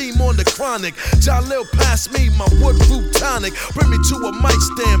Coffin, steam on the chronic. Jalil pass me my wood root tonic. Bring me to a mic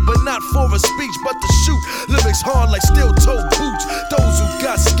stand, but not for a speech, but to shoot. Lyrics hard like steel-toe boots. Those who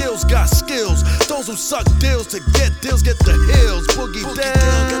got skills, got skills. Those who suck deals to get deals, get the hills. Boogie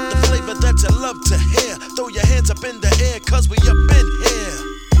down, got the flavor that you love to hear. Throw your hands up in the air, cause we up in here.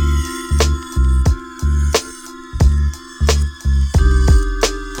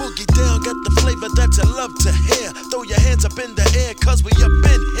 Boogie down, got the flavor that you love to hear. Throw your hands up in the air, cause we up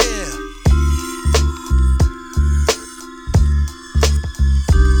in here.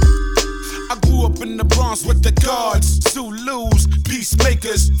 I grew up in the Bronx with the guards, Zulus,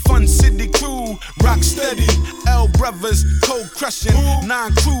 peacemakers, fun city crew, rock steady, L brothers, cold crushing,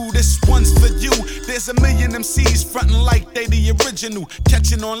 9 crew, this one's for you. There's a million MCs frontin' like they the original,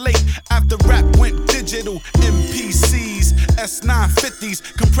 catching on late after rap went digital. MPCs,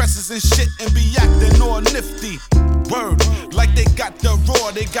 S950s, compressors and shit, and be acting all nifty. Word, like they got the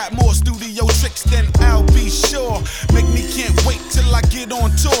raw, they got more studio tricks than I'll be sure. Make me can't wait till I get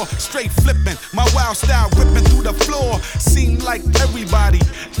on tour, straight flipping, my wild style ripping through the floor. Seem like everybody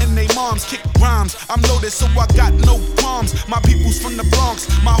and they moms kick rhymes. I'm loaded, so I got no qualms. My people's from the Bronx,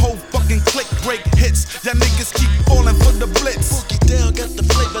 my whole fucking clique break hits. Y'all niggas keep falling for the blitz. Boogie down, got the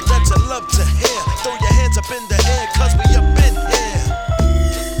flavor that you love to hear. Throw your hands up in the air, cause we up in here.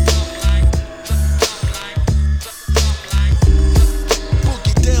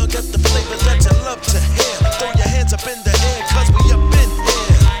 Boogie down, got the flavor that you love to hear. Throw your hands up in the air, cause we up in here.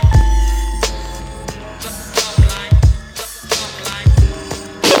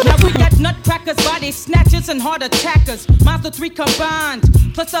 Now we got nutcrackers, body snatchers, and heart attackers. Mazda 3 combined,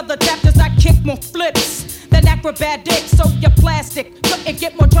 plus other adapters. I kick more flips than acrobatics. So you're plastic, couldn't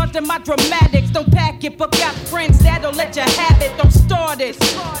get more charged than my dramatics. Don't pack it, but got friends that'll let you have it. Don't start it,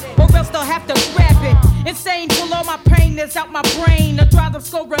 or else they'll have to grab it. Insane till all my pain is out my brain. The drive of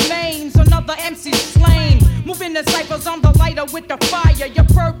skull remains, another MC slain. Moving the cyphers, I'm the lighter with the fire. You're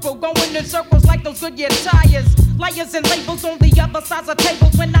purple, going in circles like those Goodyear tires. Liars and labels on the other sides of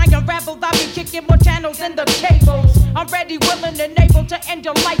tables. When I unravel, I'll be kicking more channels than the cables. I'm ready, willing, and able to end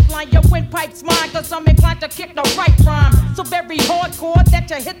your lifeline. Your windpipe's mine, cause I'm inclined to kick the right rhyme. So very hardcore that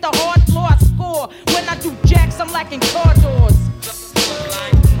you hit the hard floor. I score. When I do jacks, I'm lacking car doors.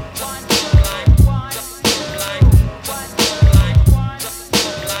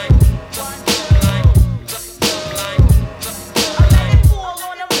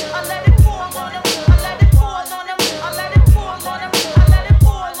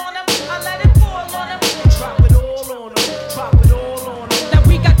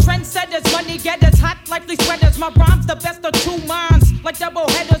 Getters, hot like these sweaters. My rhymes the best of 2 minds. Like double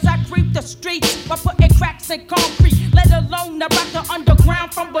headers, I creep the streets by putting cracks in concrete. Let alone I rock the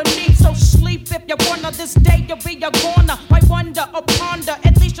underground from beneath. So sleep if you're born on this day, you'll be a goner. I wonder or ponder,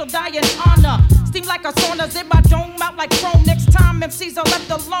 at least you'll die in honor. Steam like a sauna's in my dome, out like chrome. Next time MCs are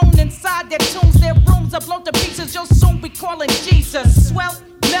left alone inside their tombs. Their rooms are blown to pieces, you'll soon be calling Jesus. Swell,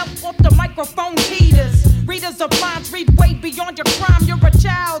 melt off the microphone heaters. Readers of minds read way beyond your crime. You're a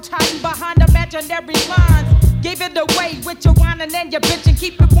child hiding behind imaginary lines. Gave it away with your whining and your bitching.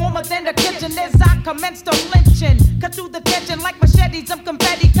 Keep it warmer than the kitchen as I commence the lynching. Cut through the tension like machetes. I'm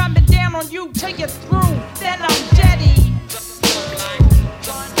confetti coming down on you till you're through. Then I'm jetty.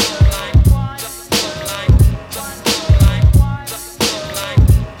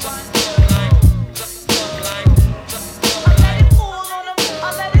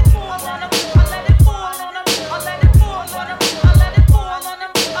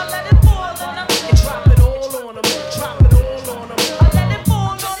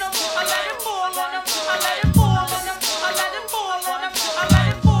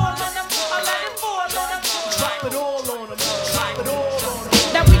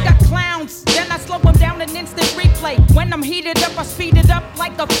 When I'm heated up, I speed it up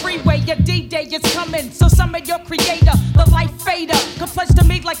like a freeway. Your D-Day is coming, so summon your creator. The life fader, come pledge to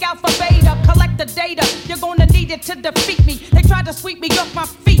me like alpha beta. Collect the data, you're gonna need it to defeat me. They try to sweep me off my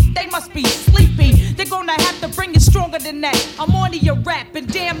feet, they must be sleepy. They're gonna have to bring it stronger than that. I'm on to your rap, and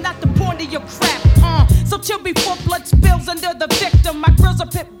damn, not the point of your crap. So chill before blood spills under the victim. My girl's a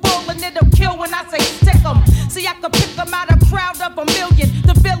pit bull, and it'll kill when I say stick 'em. See, I could pick 'em out a crowd of a million.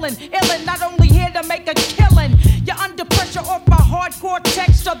 The villain, illin', not only here to make a killing. You're under pressure off my hardcore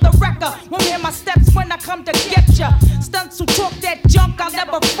texture. The wrecker won't hear my steps when I come to get ya. Stunts who talk that junk, I'll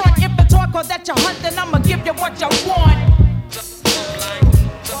never front. If it's hardcore that you're hunting, I'ma give you what you want.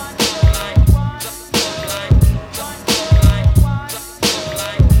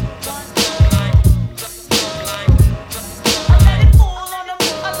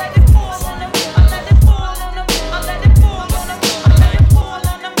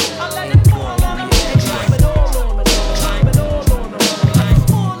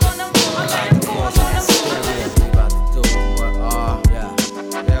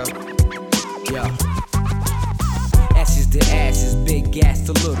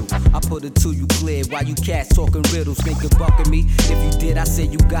 Put it to you clear while you cats talking riddles. Think of bucking me. If you did, I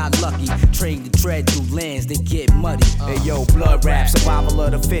said you got lucky. Train to tread through lands that get muddy. Hey yo, blood rap, survival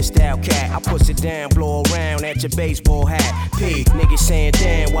of the fist out cat. I push it down, blow around at your baseball hat. P, niggas saying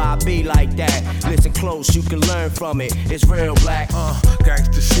damn, why I be like that? Listen close, you can learn from it. It's real black.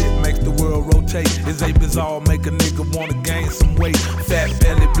 Gangsta shit makes the world rotate. It's a bizarre, make a nigga wanna gain some weight. Fat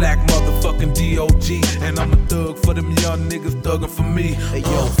belly, black motherfucking D.O.G. And I'm a thug for them young niggas thugging for me. Hey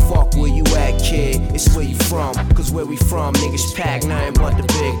yo, fuck where you at, kid? It's where you from. Cause where we from, niggas pack nothing but the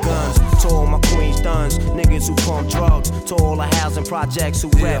big guns. To all my queens duns, niggas who pump drugs. To all the housing projects who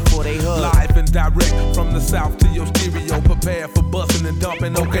rap for they hood. Live and direct from the south to your stereo. Prepare for busting and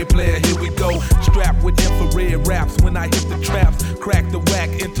dumping. Okay, player, here we go. Strapped with infrared raps when I hit the traps. Crack the whack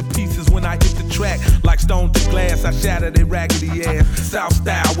into pieces when I hit the track. Like stone to glass, I shatter their raggedy ass. South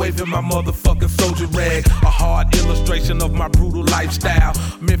style, waving my motherfucking soldier rag. A hard illustration of my brutal lifestyle.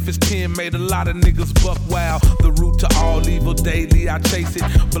 Memphis 10 made a lot of niggas buck wild. The root to all evil daily, I chase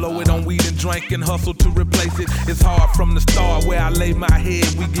it. Blow it on weed and drink and hustle to replace it. It's hard from the start where I lay my head.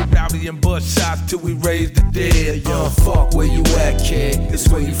 We get rowdy and bust shots till we raise the dead. Yo, fuck where you at, kid? It's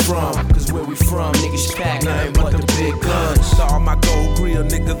where you from. Cause where we from, niggas pack nothing but the big guns. All my gold grill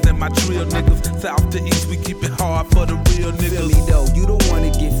niggas and my drill niggas. South to east, we keep it hard for the real niggas. Feel me though, you don't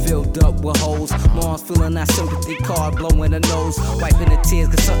wanna get filled up with hoes. Mom's feeling that sympathy card, blowing her nose. Wiping the tears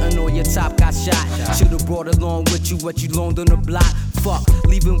cause something on your top got shot. Should've brought along with you what you loaned on the block. Fuck,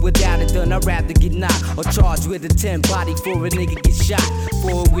 leaving without it done, I'd rather get knocked. Or charged with a 10 body for a nigga get shot.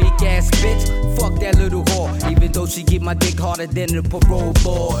 For a weak ass bitch, fuck that little whore. Even though she get my dick harder than the parole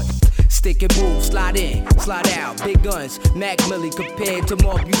board. Stick and move, slide in, slide out. Big guns, Mac Millie compared to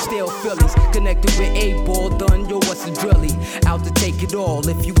Mark, you still Phillies. Connected with 8-ball, done, yo, what's a drilly? Out to take it all,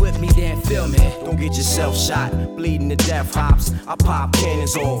 if you with me, then feel me. Don't get yourself shot, bleeding to death hops. I pop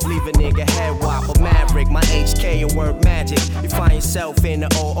cannons off, leave a nigga head wop. A maverick, my HK and word magic. You find yourself in the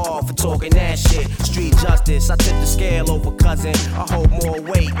OR for talking that shit. Street justice, I tip the scale over cousin. I hold more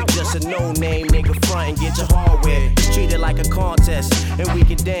weight, you just a no-name nigga front and get your hardware. It's treated like a contest, and we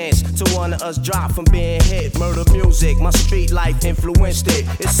can dance to one of us drop from being hit. Murder music, my street life influenced it.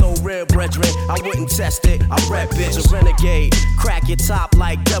 It's so real, brethren, I wouldn't test it. I rap bitch, a renegade. Crack your top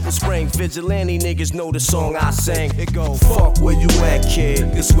like Devil Springs. Vigilante niggas know the song I sing. It go, fuck where you at,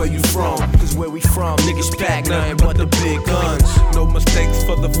 kid. It's where you from. Cause where we from, niggas pack nothing but the big guns. No mistakes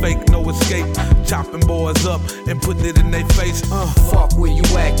for the fake, no escape. Chopping boys up and putting it in their face. Fuck where you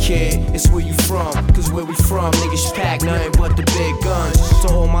at, kid. It's where you from. Cause where we from, niggas pack nothing but the big guns. To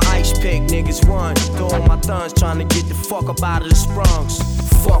all my ice pick niggas won. To all my thuns trying to get the fuck up out of the sprungs.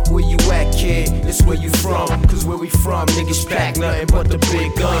 Fuck where you at, kid, it's where you from. Cause where we from, niggas pack nothing but the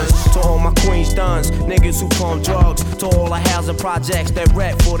big guns. To all my Queens dons, niggas who pump drugs. To all the housing projects that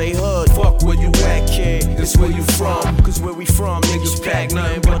rap for they hood. Fuck where you at, kid, it's where you from. Cause where we from, niggas pack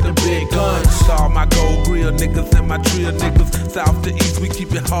nothing but the big guns. All my gold grill niggas and my drill niggas. South to east, we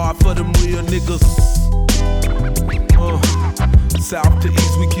keep it hard for them real niggas. South to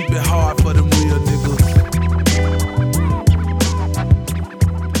east, we keep it hard for them real niggas.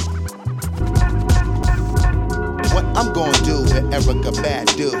 What I'm gonna do with Erykah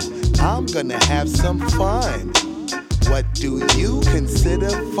Badu, I'm gonna have some fun. What do you consider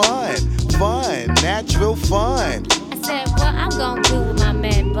fun? Fun, natural fun. I said, what I'm gonna do with my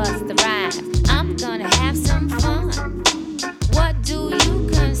man Busta Rhymes, I'm gonna have some fun. What do you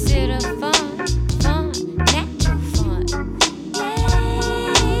consider fun? Fun, natural fun.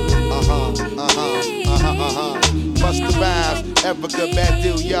 Busta Rhymes, Erykah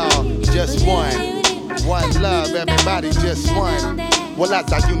Badu, y'all, just one. One love, everybody, just one. Well,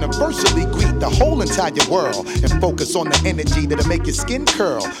 as I universally greet the whole entire world and focus on the energy that'll make your skin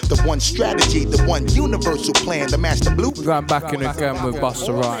curl. The one strategy, the one universal plan, the master blueprint. Going back in again with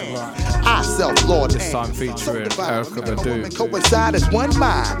Busta Rhymes. I self-lord this time featuring Erykah Badu. Coincide as one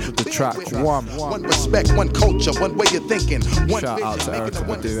mind. The track One. One respect, one culture, one way of thinking. One shout out to Erykah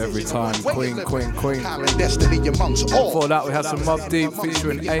Badu every time. Queen. Destiny amongst all. Before that we had some Mobb Deep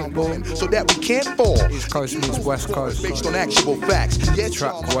featuring 8 Ball. So that we can't fall. East Coast meets West Coast. Based on actual facts. The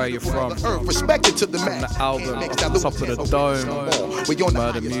track Where You From. Respected to the man. The album off the top of the dome.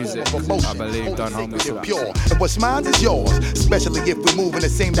 Murder Music. I believe. Don't hold me to that. Pure. And what's mine is yours. Especially if we move in the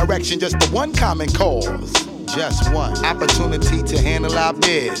same direction just for one common cause. Just one opportunity to handle our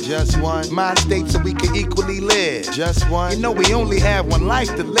biz. Just one mind state so we can equally live. Just one. You know we only have one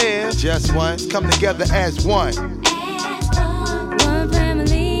life to live. Just one. Come together as one. One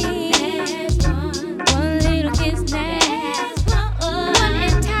family, one little kiss now, one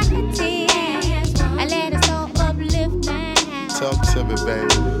entirety. I let us all uplift now. Talk to me,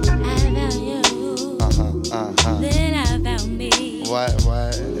 baby. I found you. Then I found me. What?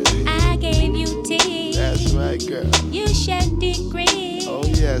 I gave you tea. That's right, girl. You shed degree. Oh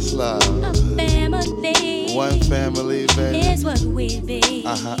yes, love. A family. One family, baby. Is what we be.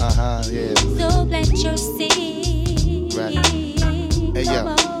 Yeah. So plant your seed. Right.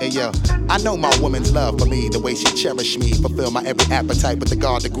 Hey yo, I know my woman's love for me, the way she cherish me, fulfill my every appetite with the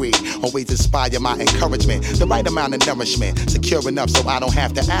God degree. Always inspire my encouragement, the right amount of nourishment, secure enough so I don't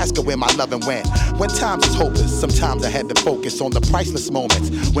have to ask her where my loving went. When times is hopeless, sometimes I had to focus on the priceless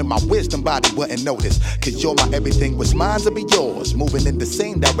moments when my wisdom body wouldn't notice. Cause you're my everything, what's mine's will be yours. Moving in the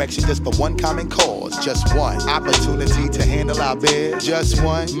same direction just for one common cause. Just one opportunity to handle our biz. Just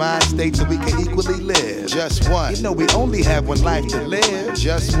one mind state so we can equally live. Just one. You know we only have one life to live.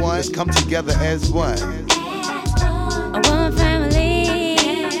 Just one. Let's come together as one. One family,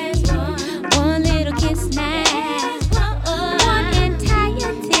 one little kiss now, one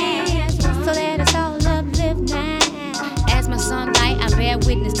entirety. So let us all uplift now. As my sunlight, I bear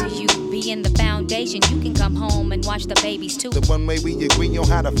witness to you. Being the foundation, you can come home and watch the babies too. The one way we agree on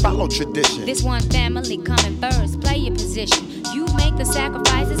how to follow tradition. This one family coming first, play your position. You make the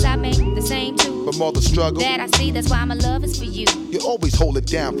sacrifices, I make the same too. From all the struggle that I see, that's why my love is for you. You always hold it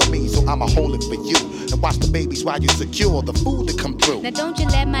down for me, so I'ma hold it for you. And watch the babies while you secure the food to come through. Now don't you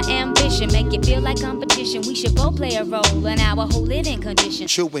let my ambition make you feel like competition. We should both play a role in our whole living condition.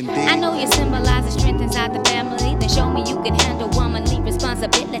 True indeed. I know you symbolize the strength inside the family. Then show me you can handle womanly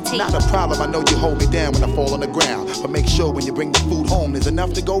responsibility. Not a problem, I know you hold me down when I fall on the ground. But make sure when you bring the food home, there's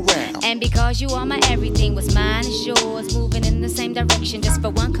enough to go round. And because you are my everything, what's mine is yours. Moving in the same direction just for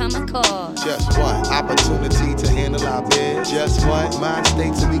one common cause. Just one opportunity to handle our biz. Just one mind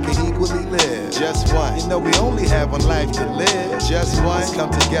state so we can equally live. Just one. You know we only have one life to live. Just one. Let's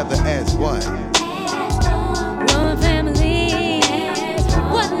come together as one. One family,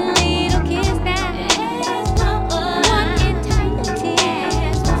 one little kiss now, one entirety.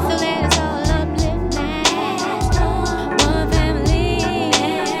 So let us all uplift now. One family,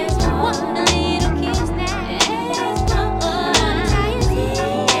 one little kiss now, one entirety.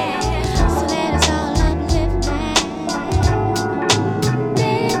 So let us all uplift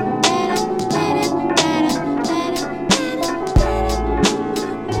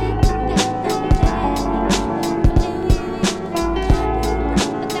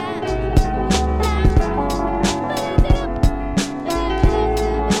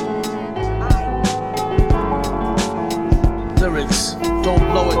Lyrics, don't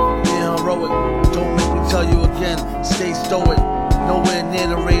blow it, be heroic. Don't make me tell you again, stay stoic. Nowhere near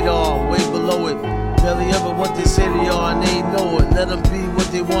the radar, way below it. Barely ever what they say they are and they know it. Let them be what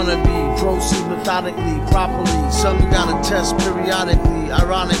they wanna be. Proceed methodically, properly. Some you gotta test periodically.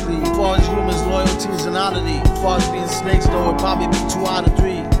 Ironically, as far as humans, loyalty is an oddity. As far as being snakes, though, it'd probably be 2 out of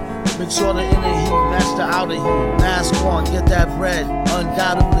 3. Make sure the inner heat match the outer heat. Mask on, get that bread,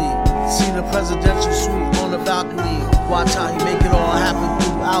 undoubtedly. See the presidential suite on the balcony. Watch how he make it all happen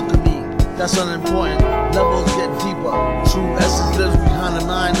through alchemy. That's unimportant. Levels get deeper. True essence lives behind the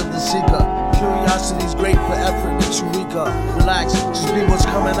mind of the seeker. Curiosity's great, but effort makes you weaker. Relax, just be what's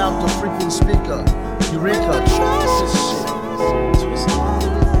coming out the freaking speaker. Eureka. This shit.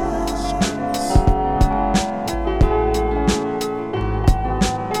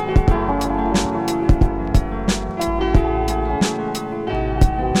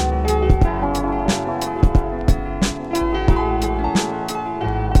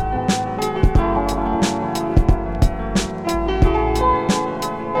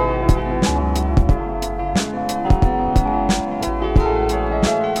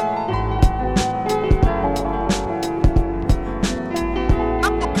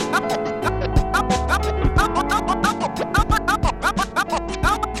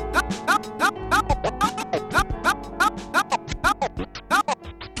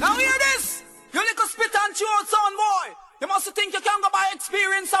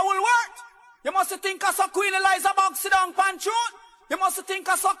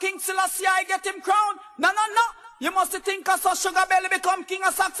 Sugar Belly become king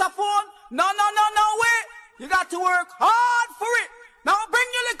of saxophone? No way. You got to work hard for it. Now bring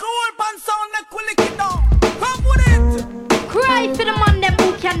your little old pan sound, let we lick it down. Come with it. Cry for the man them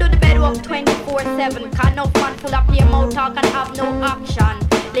who can do the bedrock 24/7. Can no fun full up your mouth talk and have no action.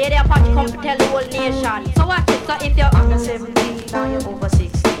 Lady Apache come to tell the whole nation. So watch it, so if you're under 17, now you're over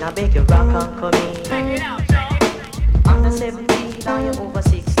 16. I beg you rock and come in. Check it out, Joe. Under 17, now you're over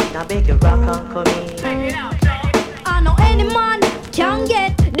 16. I beg you rock and come in. Check it out, Joe. I know any man can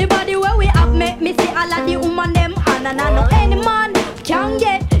get the body where we have. Make me see all of the woman them. And I know any man can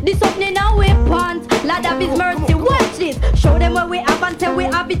get the something in our pants. Lord of his mercy, watch this. Show them where we have and tell we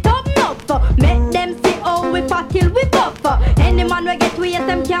have it up enough. Make them see how we fat till we buff. Any man we get we yes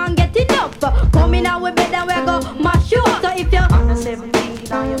them can't get enough. Come in our bed and we go mash you up. So if you're under 17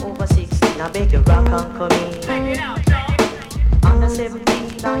 now you're over 16. I beg you rock and come in. Check it out, Joe. Under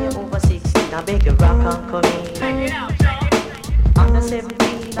 17 now you're over 16. I beg you rock and come in. Check it out, Joe. Under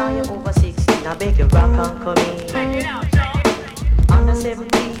 17 now you're over 16. I beg you rock and come in. Check it out, Joe. Under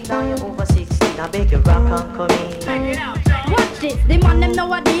 17 now you're over 16. I beg you rock and come in. Check it out, Joe. Watch this, the man them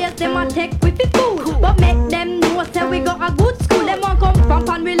nowadays them a take with the food, but make them know say we got a good school. Them want come from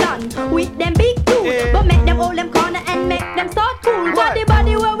Panwiland with them big tools, but make them hold them corner and make them start cool. Got the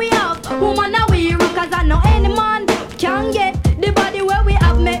body where we have, woman now we rock. Cause I know any man can get the body where we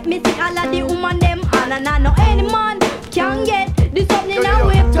have. Make me see all of the woman them. And I know any man can get the something now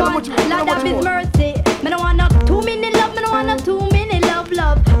we want. Lord of his mercy. Me no want no 2 minute love, me no want no 2 minute love.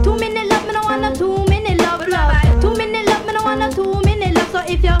 2 minute love, me no want no 2 minute love. 2 minute love, me no want no 2 minute love. So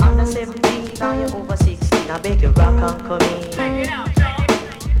if you're under 17 now you're over 16. I beg you rock and come in. Check it out,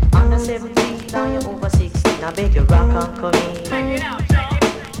 Joe. Under 17 now you're over 16. I beg you rock and come in. Check it out,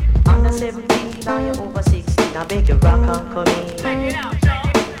 Joe. Under 17 now you're over 16. I beg you rock and come in. Check it out,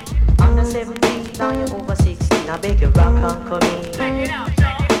 Joe. Under 17 now you're over 16. I beg you rock and come in. Check it out, Joe.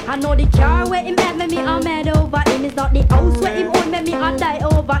 I know the car where him had me I'm mad over him. It's not the house where him own me I die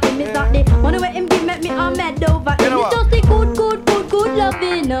over him. It's not the money where him give me I'm mad over him. It's just the good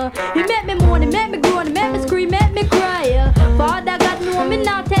loving. He make me moan, he make me groan, he make me scream, make me cry. Father God know me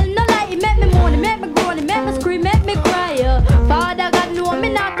not tell no lie. He make me moan, he make me groan, he make me scream, make me cry. Father God know me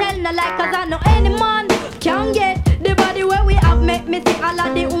not tell no lie. Cause I know any man can get the body where we have. Make me see all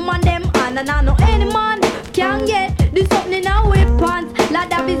of the woman them. And I know any man can get the something in our pants.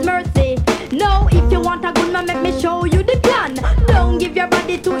 Lord of his mercy. No, if you want a good man, make me show you the plan. Don't give your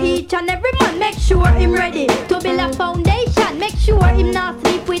body to each and every man. Make sure him ready to build a foundation. Make sure him not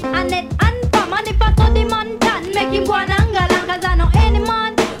sleep with Annette and Pam. And if I saw the man tan, make him go and angle. Cause I know any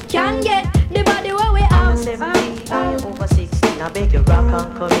man can get the body where we have. 17, now you're over 16. I beg you rock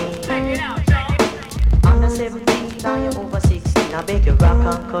and come in. Check it out, Joe. Under 17, now you're over 16. I beg you rock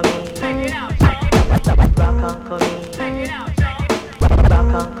and come in. Check it out, Joe. Rock and come in. Check it out, Joe. Rock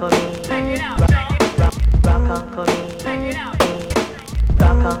and come in. Check it out, Joe. Rock and come in. Check it out.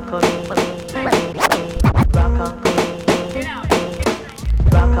 Rock and come in. Rock and come in. Check it out. Rock and come in.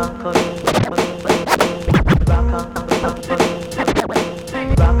 Rock and come in. Rock and come in. Rock and come in. Check it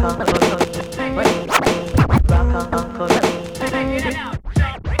out. Rock and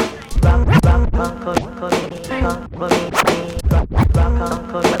come in. Rock and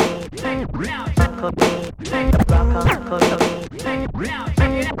come in. Rock and come in.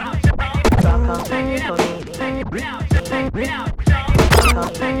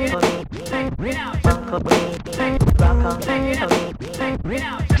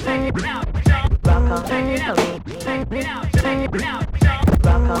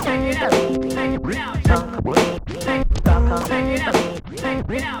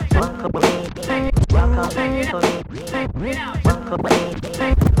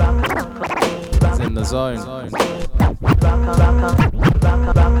 It's in the zone.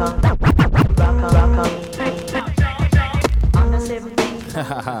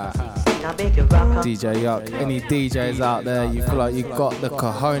 DJ Yuck, any DJs out there, you feel like you got the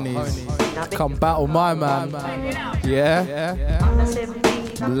cojones, come battle my man. Yeah?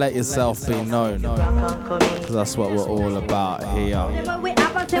 Let yourself be known, because that's what we're all about here.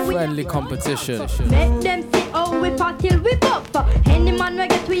 Friendly competition. Make them see how we fought till we buff. Any man we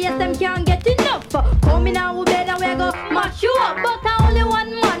get to yes, them can't get enough. Come in now, we better we go mash you up. But only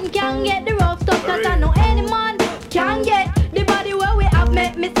one man can get the rough stuff, cause I know any man can get the body where we have.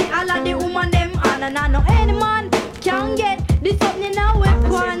 Make me see all of the woman them and I know any man can get the something in our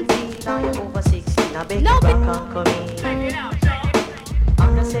weapons. Now you're over 16, I beg you rock and come in.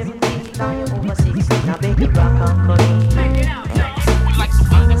 Under 17, now you're over 16, I beg you rock and come in.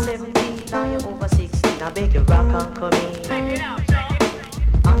 Under 17, now you're over 16, I beg you rock and come in.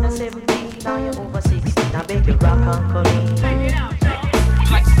 Under 17, now you're over 16, I beg you rock and come in.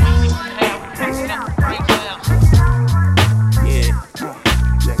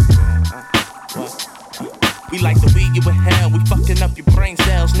 We like the weed you inhale, we fucking up your brain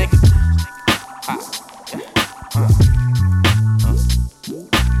cells, nigga.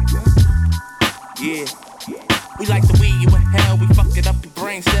 Yeah. We like the weed you inhale, we fucking up your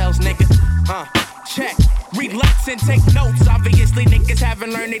brain cells, nigga. Check. Relax and take notes. Obviously, niggas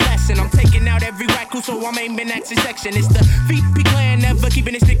haven't learned a lesson. I'm taking out every raccoon, so I'm aiming at your section. It's the VP clan, never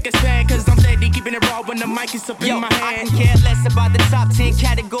keeping it stick as fan. Cause I'm steady keeping it raw when the mic is up in my hand. I care less about the top 10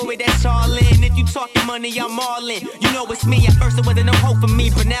 category, that's all in. If you talking money, I'm all in. You know it's me. At first, it wasn't no hope for me,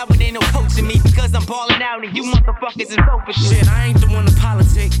 but now it ain't no coaching me. Because I'm balling out and you motherfuckers is dope for shit. I ain't the one to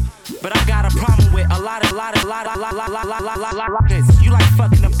politic, but I got a problem with a lot of this. You like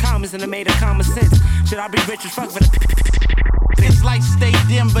fucking up commas and it made a common sense. Should I be rich as fuck for the It's lights stay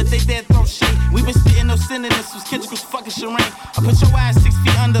dim, but they dead throw shade. We been spitting no synonyms, was Kendrick was fucking Shireen. I put your ass 6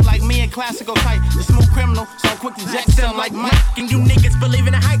 feet under like me and classical type. The smooth criminal, so I'm quick to jack sound like Mike. And you niggas believe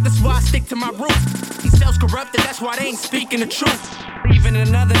in the hype, that's why I stick to my roots. These cells corrupted, that's why they ain't speaking the truth. Believing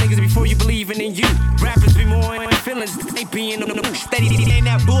in other niggas before you believing in you. Rappers be more in feelings, they be in the steady ain't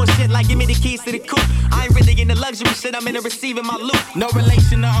that bullshit like give me the keys to the coupe. I ain't really in the luxury shit, I'm in the receiving my loot. No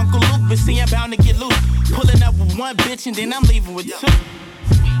relation to Uncle Luke, but see I'm bound to get loose. Pulling up with one bitch and then I'm leaving with two.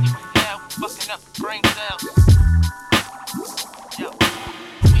 Yeah, fucking up brain cells. Yo,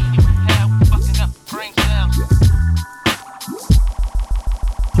 yeah, fucking up brain cells.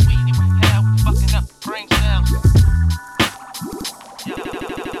 Yeah, fucking up brain cells.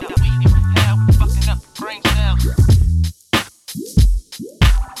 Yeah, fucking up brain cells.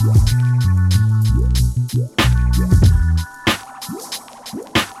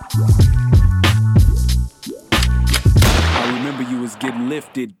 I remember you was getting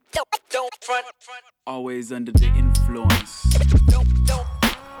lifted. Don't front. Always under the influence.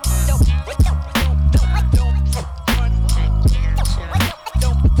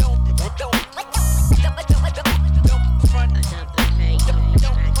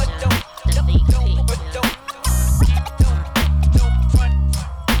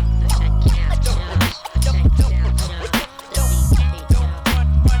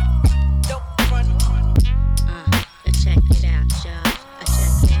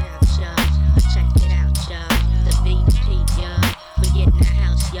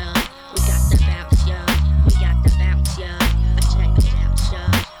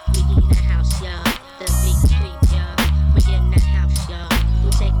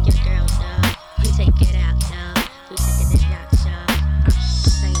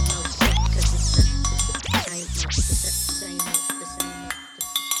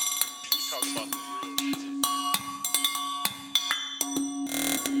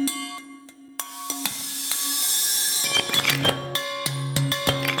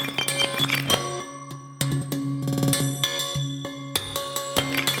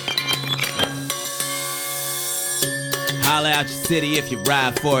 Holla out your city if you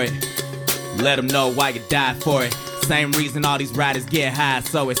ride for it. Let them know why you die for it. Same reason all these riders get high,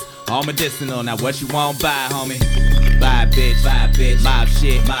 so it's all medicinal. Now what you won't buy, homie? Vibe bitch,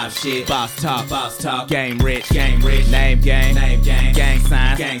 mob shit, boss talk, game rich, name gang,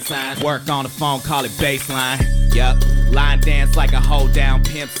 gang signs, work on the phone, call it baseline. Yup, line dance like a hold down,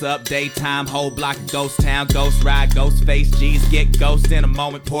 pimps up, daytime, whole block of ghost town, ghost ride, ghost face, G's get ghost in a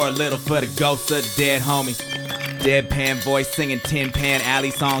moment, pour a little for the ghosts of the dead homies. Deadpan voice singing Tin Pan Alley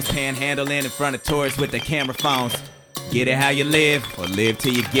songs, panhandling in front of tourists with their camera phones. Get it how you live, or live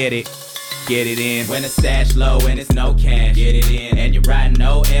till you get it. Get it in. When the stash low and it's no cash, get it in. And you're riding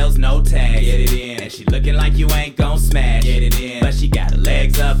no L's, no tags, get it in. And she looking like you ain't gon' smash, get it in. But she got her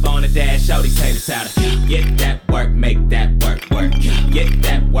legs up on the dash, shorty take us out of. Get that work, make that work. Get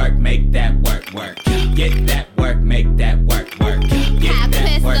that work, make that work. Get that work, make that work. Get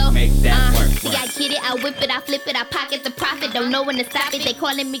that work, make that work. See, I get it, I whip it, I flip it, I pocket the profit. Don't know when to stop it. They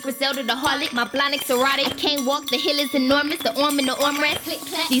calling me Griselda the harlot. My blonics erotic. Can't walk, the hill is enormous. The arm and the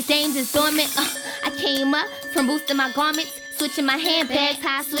armrest. These dames is dormant. I came up from boosting my garments. Switching my handbags,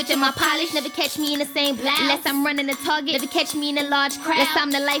 high switching my polish. Never catch me in the same blouse unless I'm running a target. Never catch me in a large crowd unless I'm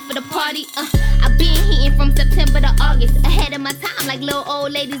the life of the party. I've been heating from September to August. Ahead of my time like little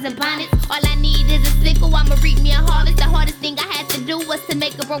old ladies in bonnets. All I need is a sickle, I'ma reap me a harvest. The hardest thing I had to do was to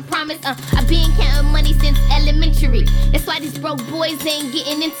make a broke promise. I've been counting money since elementary. That's why these broke boys ain't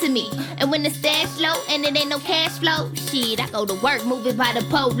getting into me. And when the stash low and it ain't no cash flow, shit, I go to work moving by the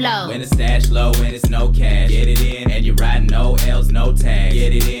polo. When the stash low and it's no cash, get it in. And you're riding no L's, no tags,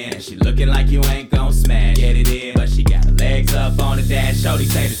 get it in. And she looking like you ain't gon' smash, get it in. But she got her legs up on the dash, shorty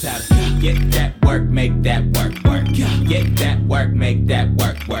say this how to get that work, make that work. Get that work, make that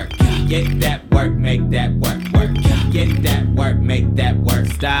work. Get that work, make that work. Get that work, make that work.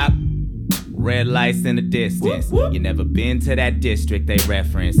 Stop. Red lights in the distance. You never been to that district they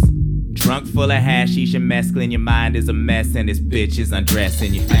reference. Trunk full of hashish and mescaline, your mind is a mess and this bitch is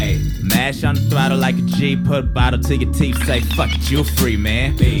undressing you. Hey, mash on the throttle like a G, put a bottle to your teeth, say fuck it, you free,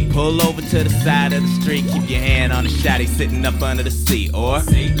 man. Pull over to the side of the street, keep your hand on the shotty sitting up under the seat. Or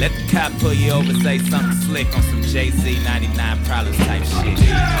let the cop pull you over, say something slick on some Jay-Z 99 Problems type shit. All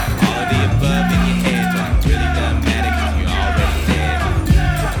of the above in your head, but it really doesn't matter cause you're already dead.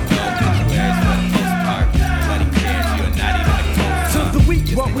 No obituaries for the most part, nobody cares, you're not even a close. To the week,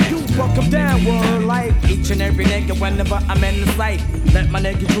 what we do, fuck them down, world like each and every nigga whenever I'm in the sight. Let my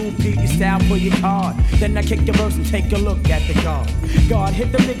nigga Drew Pete your style for your card. Then I kick the verse and take a look at the card. God,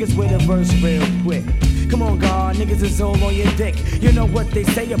 hit the niggas with a verse real quick. Come on, God, niggas is all on your dick. You know what they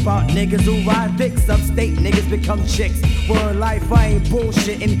say about niggas who ride dicks. Upstate niggas become chicks. Word life, I ain't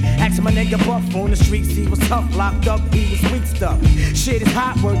bullshitting. Ask my nigga Buff on the streets, he was tough, locked up, he was sweet stuff. Shit is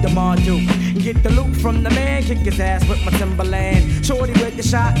hot, word to Mardu. Get the loot from the man, kick his ass with my Timberland. Shorty with the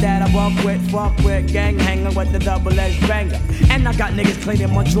shot that I walk with, fuck with, gang hanging with the double-edged banger. And I got niggas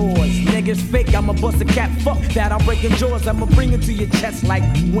cleaning my drawers. Niggas fake, I'ma bust a cap, fuck that, I'm breaking jaws. I'ma bring it to your chest like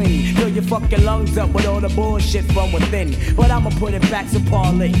wind. Fill your fucking lungs up with all the bullshit from within. But I'ma put it back to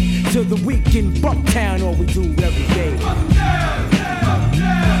parlay. To the weekend, Bucktown, all we do every day.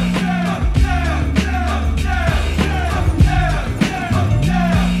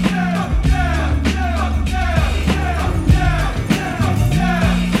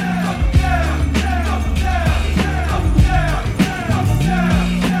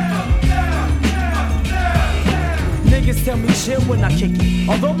 Niggas tell me chill when I kick it.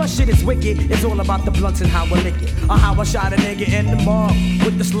 Although my shit is wicked, it's all about the blunts and how I lick it. Or how I shot a nigga in the mug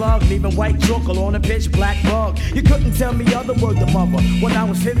with the slug, leaving white chalk on a pitch black rug. You couldn't tell me other word to mother. When I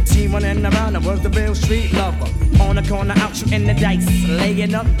was 15, running around, I was the real street lover. On the corner, out shooting the dice,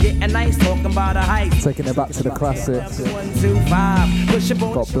 laying up, getting nice, talking about a height. Taking it back to the classics. 1, 2, 5.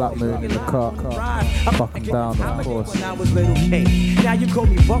 Got Black Moon in the car. Fuck 'em down, of course. When I was little K. Now you call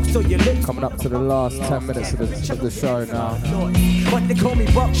me Buck, so you lit. Coming up to the last 10 minutes of the show now. But they call me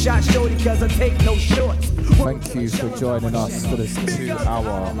Buckshot Shorty cause I take no shorts. Thank you for joining us for this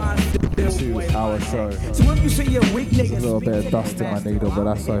 2-hour show. So if you see a weak nigga, a little bit of dust in my needle, but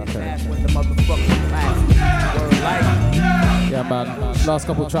that's okay. Yeah, man. Last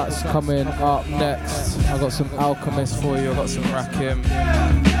couple tracks coming up next. I got some Alchemist for you. I got some Rakim.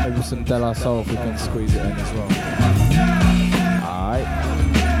 Maybe some De La Soul if we can squeeze it in as well. Alright.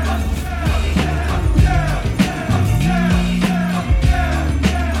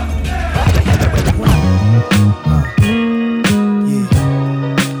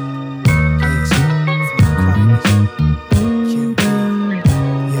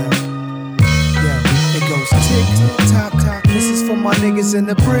 Niggas in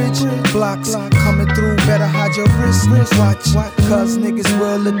the bridge, blocks coming through, better hide your wrist, watch, cause niggas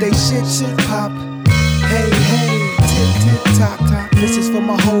will let they shit pop. Hey, hey, tick, tock, tock. This is for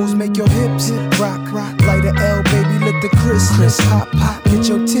my hoes, make your hips rock, rock. Light a L, baby, let the crisp, pop, pop. Get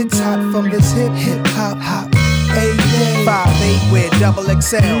your tits hot from this hip, hop, hop. 5'8" with double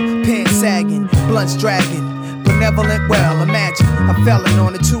XL, pants sagging, blunts dragging. Benevolent, well, imagine a felon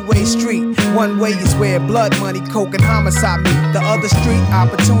on a two-way street. One way is where blood money, coke, and homicide meet. The other street,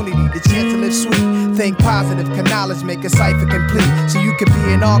 opportunity, the chance to live sweet. Think positive, can knowledge make a cipher complete. So you could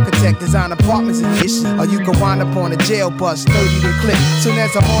be an architect, design apartments and ish. Or you could wind up on a jail bus, 30 to click. Soon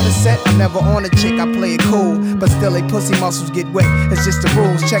as I'm on the set, I'm never on a chick, I play it cool. But still, they pussy muscles get wet, it's just the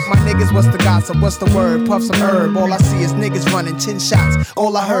rules. Check my niggas, what's the gossip, what's the word? Puff some herb, all I see is niggas running 10 shots.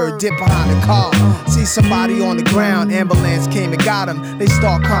 All I heard, dip behind the car. See somebody on the ground, ambulance came and got him. They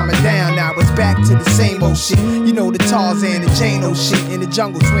start calming down, now it's back to the same old shit. You know the Tarzan and Jane-O shit. In the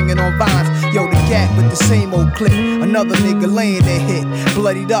jungle swinging on vines, yo the gat with the same old clip. Another nigga laying there hit,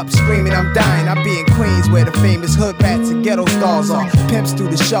 bloodied up, screaming I'm dying. I be in Queens where the famous hood rats and ghetto stars are. Pimps do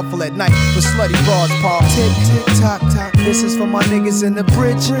the shuffle at night with slutty broads park. Tick, tick, tock, tock. This is for my niggas in the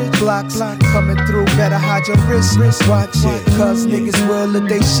bridge, block, block. Coming through, better hide your wrist, watch it. Cause niggas will let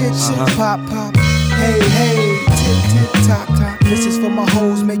they shit, pop, pop. Hey, hey, tick, tick, tock, tock. This is for my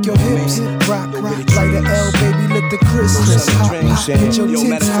hoes, make your hips rock, rock. Light a L, baby, let the crisp, hop, hop. Get your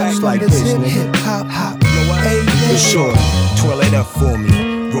tits hot from this hip, hop, hop. Hey, hey. Sure, twirl it up for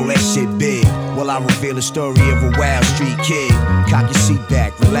me. Roll that shit big while I reveal the story of a wild street kid. Cock your seat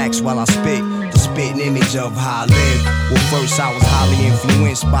back, relax while I spit. The spitting image of how I live. Well, first I was highly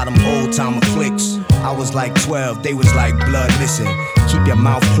influenced by them old timer clicks. I was like 12, they was like blood, listen. Keep your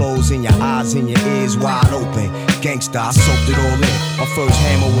mouth closed and your eyes and your ears wide open. Gangsta, I soaked it all in. My first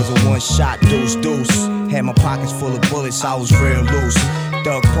hammer was a one-shot deuce. Had my pockets full of bullets, I was real loose.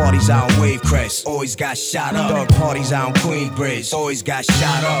 Thug parties out on Wavecrest, always got shot up. Thug parties out on Queensbridge, always got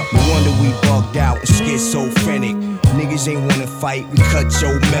shot up. No wonder we bugged out and schizophrenic. Niggas ain't wanna fight, we cut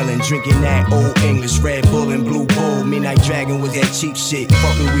Joe Melon. Drinking that old English, Red Bull and Blue Bull. Midnight Dragon was that cheap shit.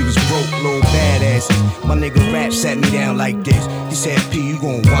 Fuckin' we was broke, little badasses. My nigga Rap sat me down like this. He said, P, you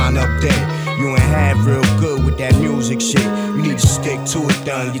gon' wind up dead. You ain't have real good with that music shit. You need to stick to it,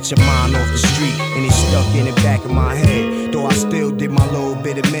 done. Get your mind off the street. And it's stuck in the back of my head. Though I still did my little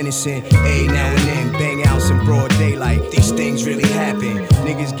bit of menacing. A now and then, bang outs in broad daylight. These things really happen.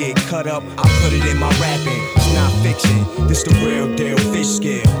 Niggas get cut up, I put it in my rapping. It's not fiction, this the real deal, fish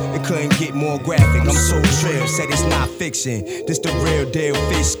scale. It couldn't get more graphic, I'm so trill. Said it's not fiction, this the real deal,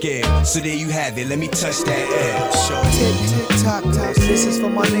 fish scale. So there you have it, let me touch that L. Show tick, tick, tock, tock. This is for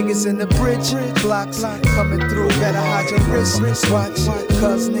my niggas in the bridge, block, block. Coming through, better hide your wrist, watch.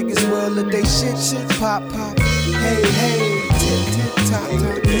 Cause niggas will let they shit, pop, pop. Hey, hey, tick, tick, tock,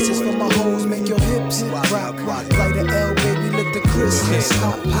 tock. This is for my hoes, make your hips rock, rock. Light a L, baby, let the crisp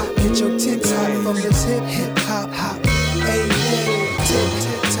hop, pop. Get your tits hot from this hip, hop, hop. Hey, hey, tick,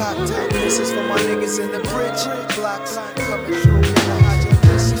 tick, tock, tock. This is for my niggas in the bridge, block, block. Coming through, better hide your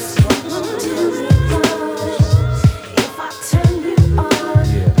wrist, watch.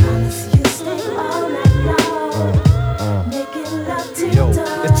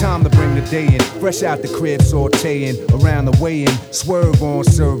 It's time to bring the day in. Fresh out the crib, sauteing around the weigh-in. Swerve on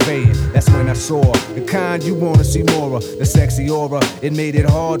surveying. That's when I saw her. The kind you wanna see more of. The sexy aura, it made it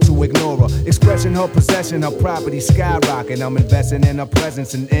hard to ignore her. Expressing her possession, her property skyrocketing. I'm investing in her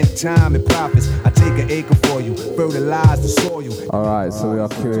presence and in time and profits. I take an acre for you, fertilize the soil. Alright, so we are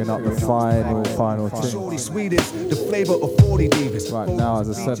queuing up the final tune. Shorty sweetest, the flavor of 40 divas. Right now, as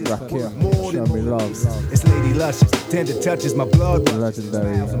I said, Rakim, show me love. It's Lady Luscious, tender touches my blood.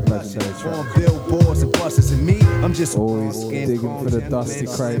 Legendary track. On billboards and buses and me, I'm just always digging for the dusty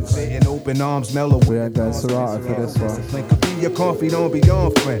crates. In open arms, mellow. We ain't going Serrata for this one. Could be your coffee, don't be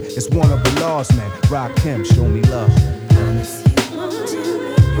your friend. It's one of the lost men. Rakim, show me love.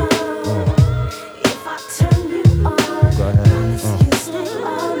 Go ahead.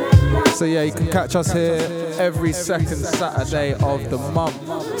 So yeah, you can catch us here every second Saturday of the month.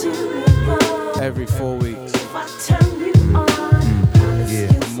 Every 4 weeks.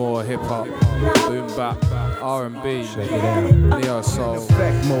 More hip hop, boom bap, R&B, neo soul,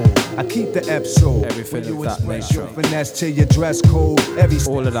 effect mode. I keep the episode. Everything of that nature. Finesse to your dress code.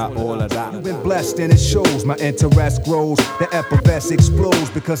 All of that. You've been blessed and it shows. My interest grows. The effervescence explodes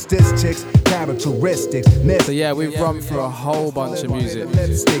because this chick's characteristics. So yeah, we've run through a whole bunch of music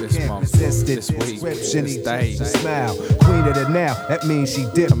this month, this week, this day. Smile, queen of the now. That means she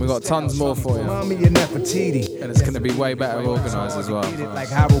dipped. And we got tons more for you. Mommy and Nefertiti. And it's gonna be way better organized as well. Like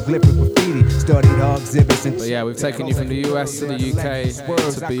hieroglyphic with graffiti. Studied her exhibits and But yeah, we've taken you from the US to the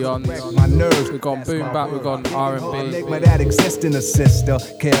UK to beyond. my nerves. We've gone boom bap, we've gone R&B. Enigma that exists in a sister,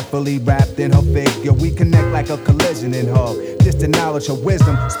 carefully wrapped in her figure. We connect like a collision in her. Just to knowledge her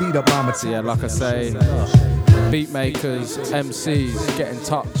wisdom, speed up my material. Yeah, like I say, beat makers, MCs, get in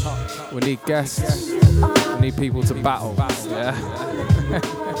touch. We need guests. We need people to battle. Yeah.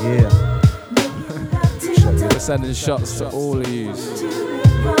 Yeah. We're sending shots to all of you.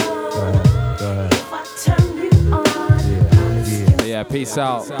 Go ahead. Yeah, peace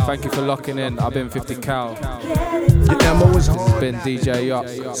out. Thank you for locking in. I've been 50 Cal. Your MO is This has been DJ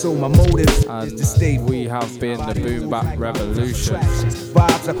Yup. So my motive and is to stay. We have been the Boom Bap Revolution.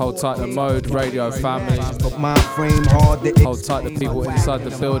 Hold tight the Mode Radio family. Hold tight the people inside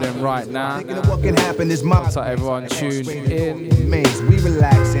the building right now. What can happen is my Hold tight everyone tuned in. We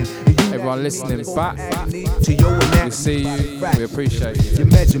relaxing. Everyone listening back. To your We see you. We appreciate you. Your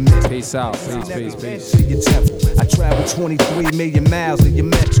measurements. Peace out. Peace. To your temple. I travel 23 million miles in your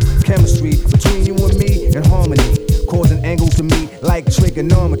metro. Chemistry between you and me in harmony. Causing angles to meet like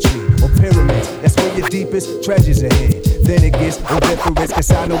trigonometry or pyramids. That's where your deepest treasures are hid. Then it gets oviparous,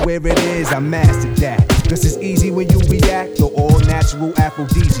 cause I know where it is. I mastered that. Cause it's easy when you react. The all natural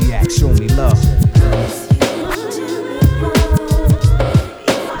aphrodisiac. Show me love.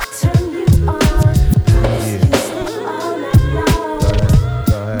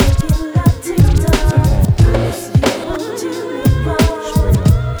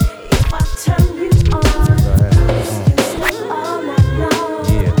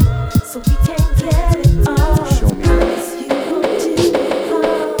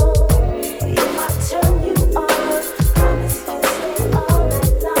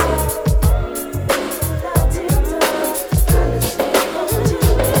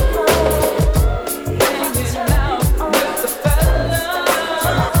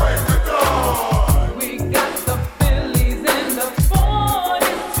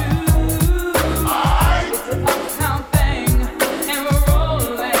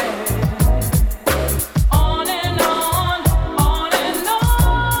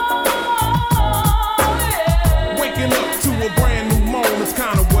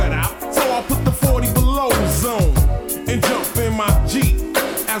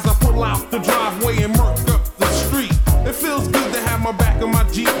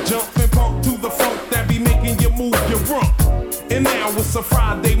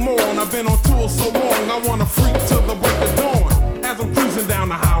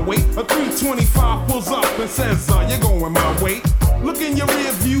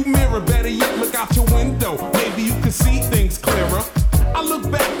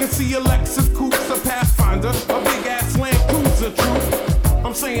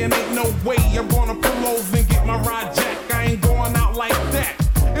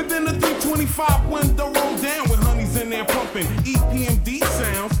 window roll down with honeys in there pumping. EP and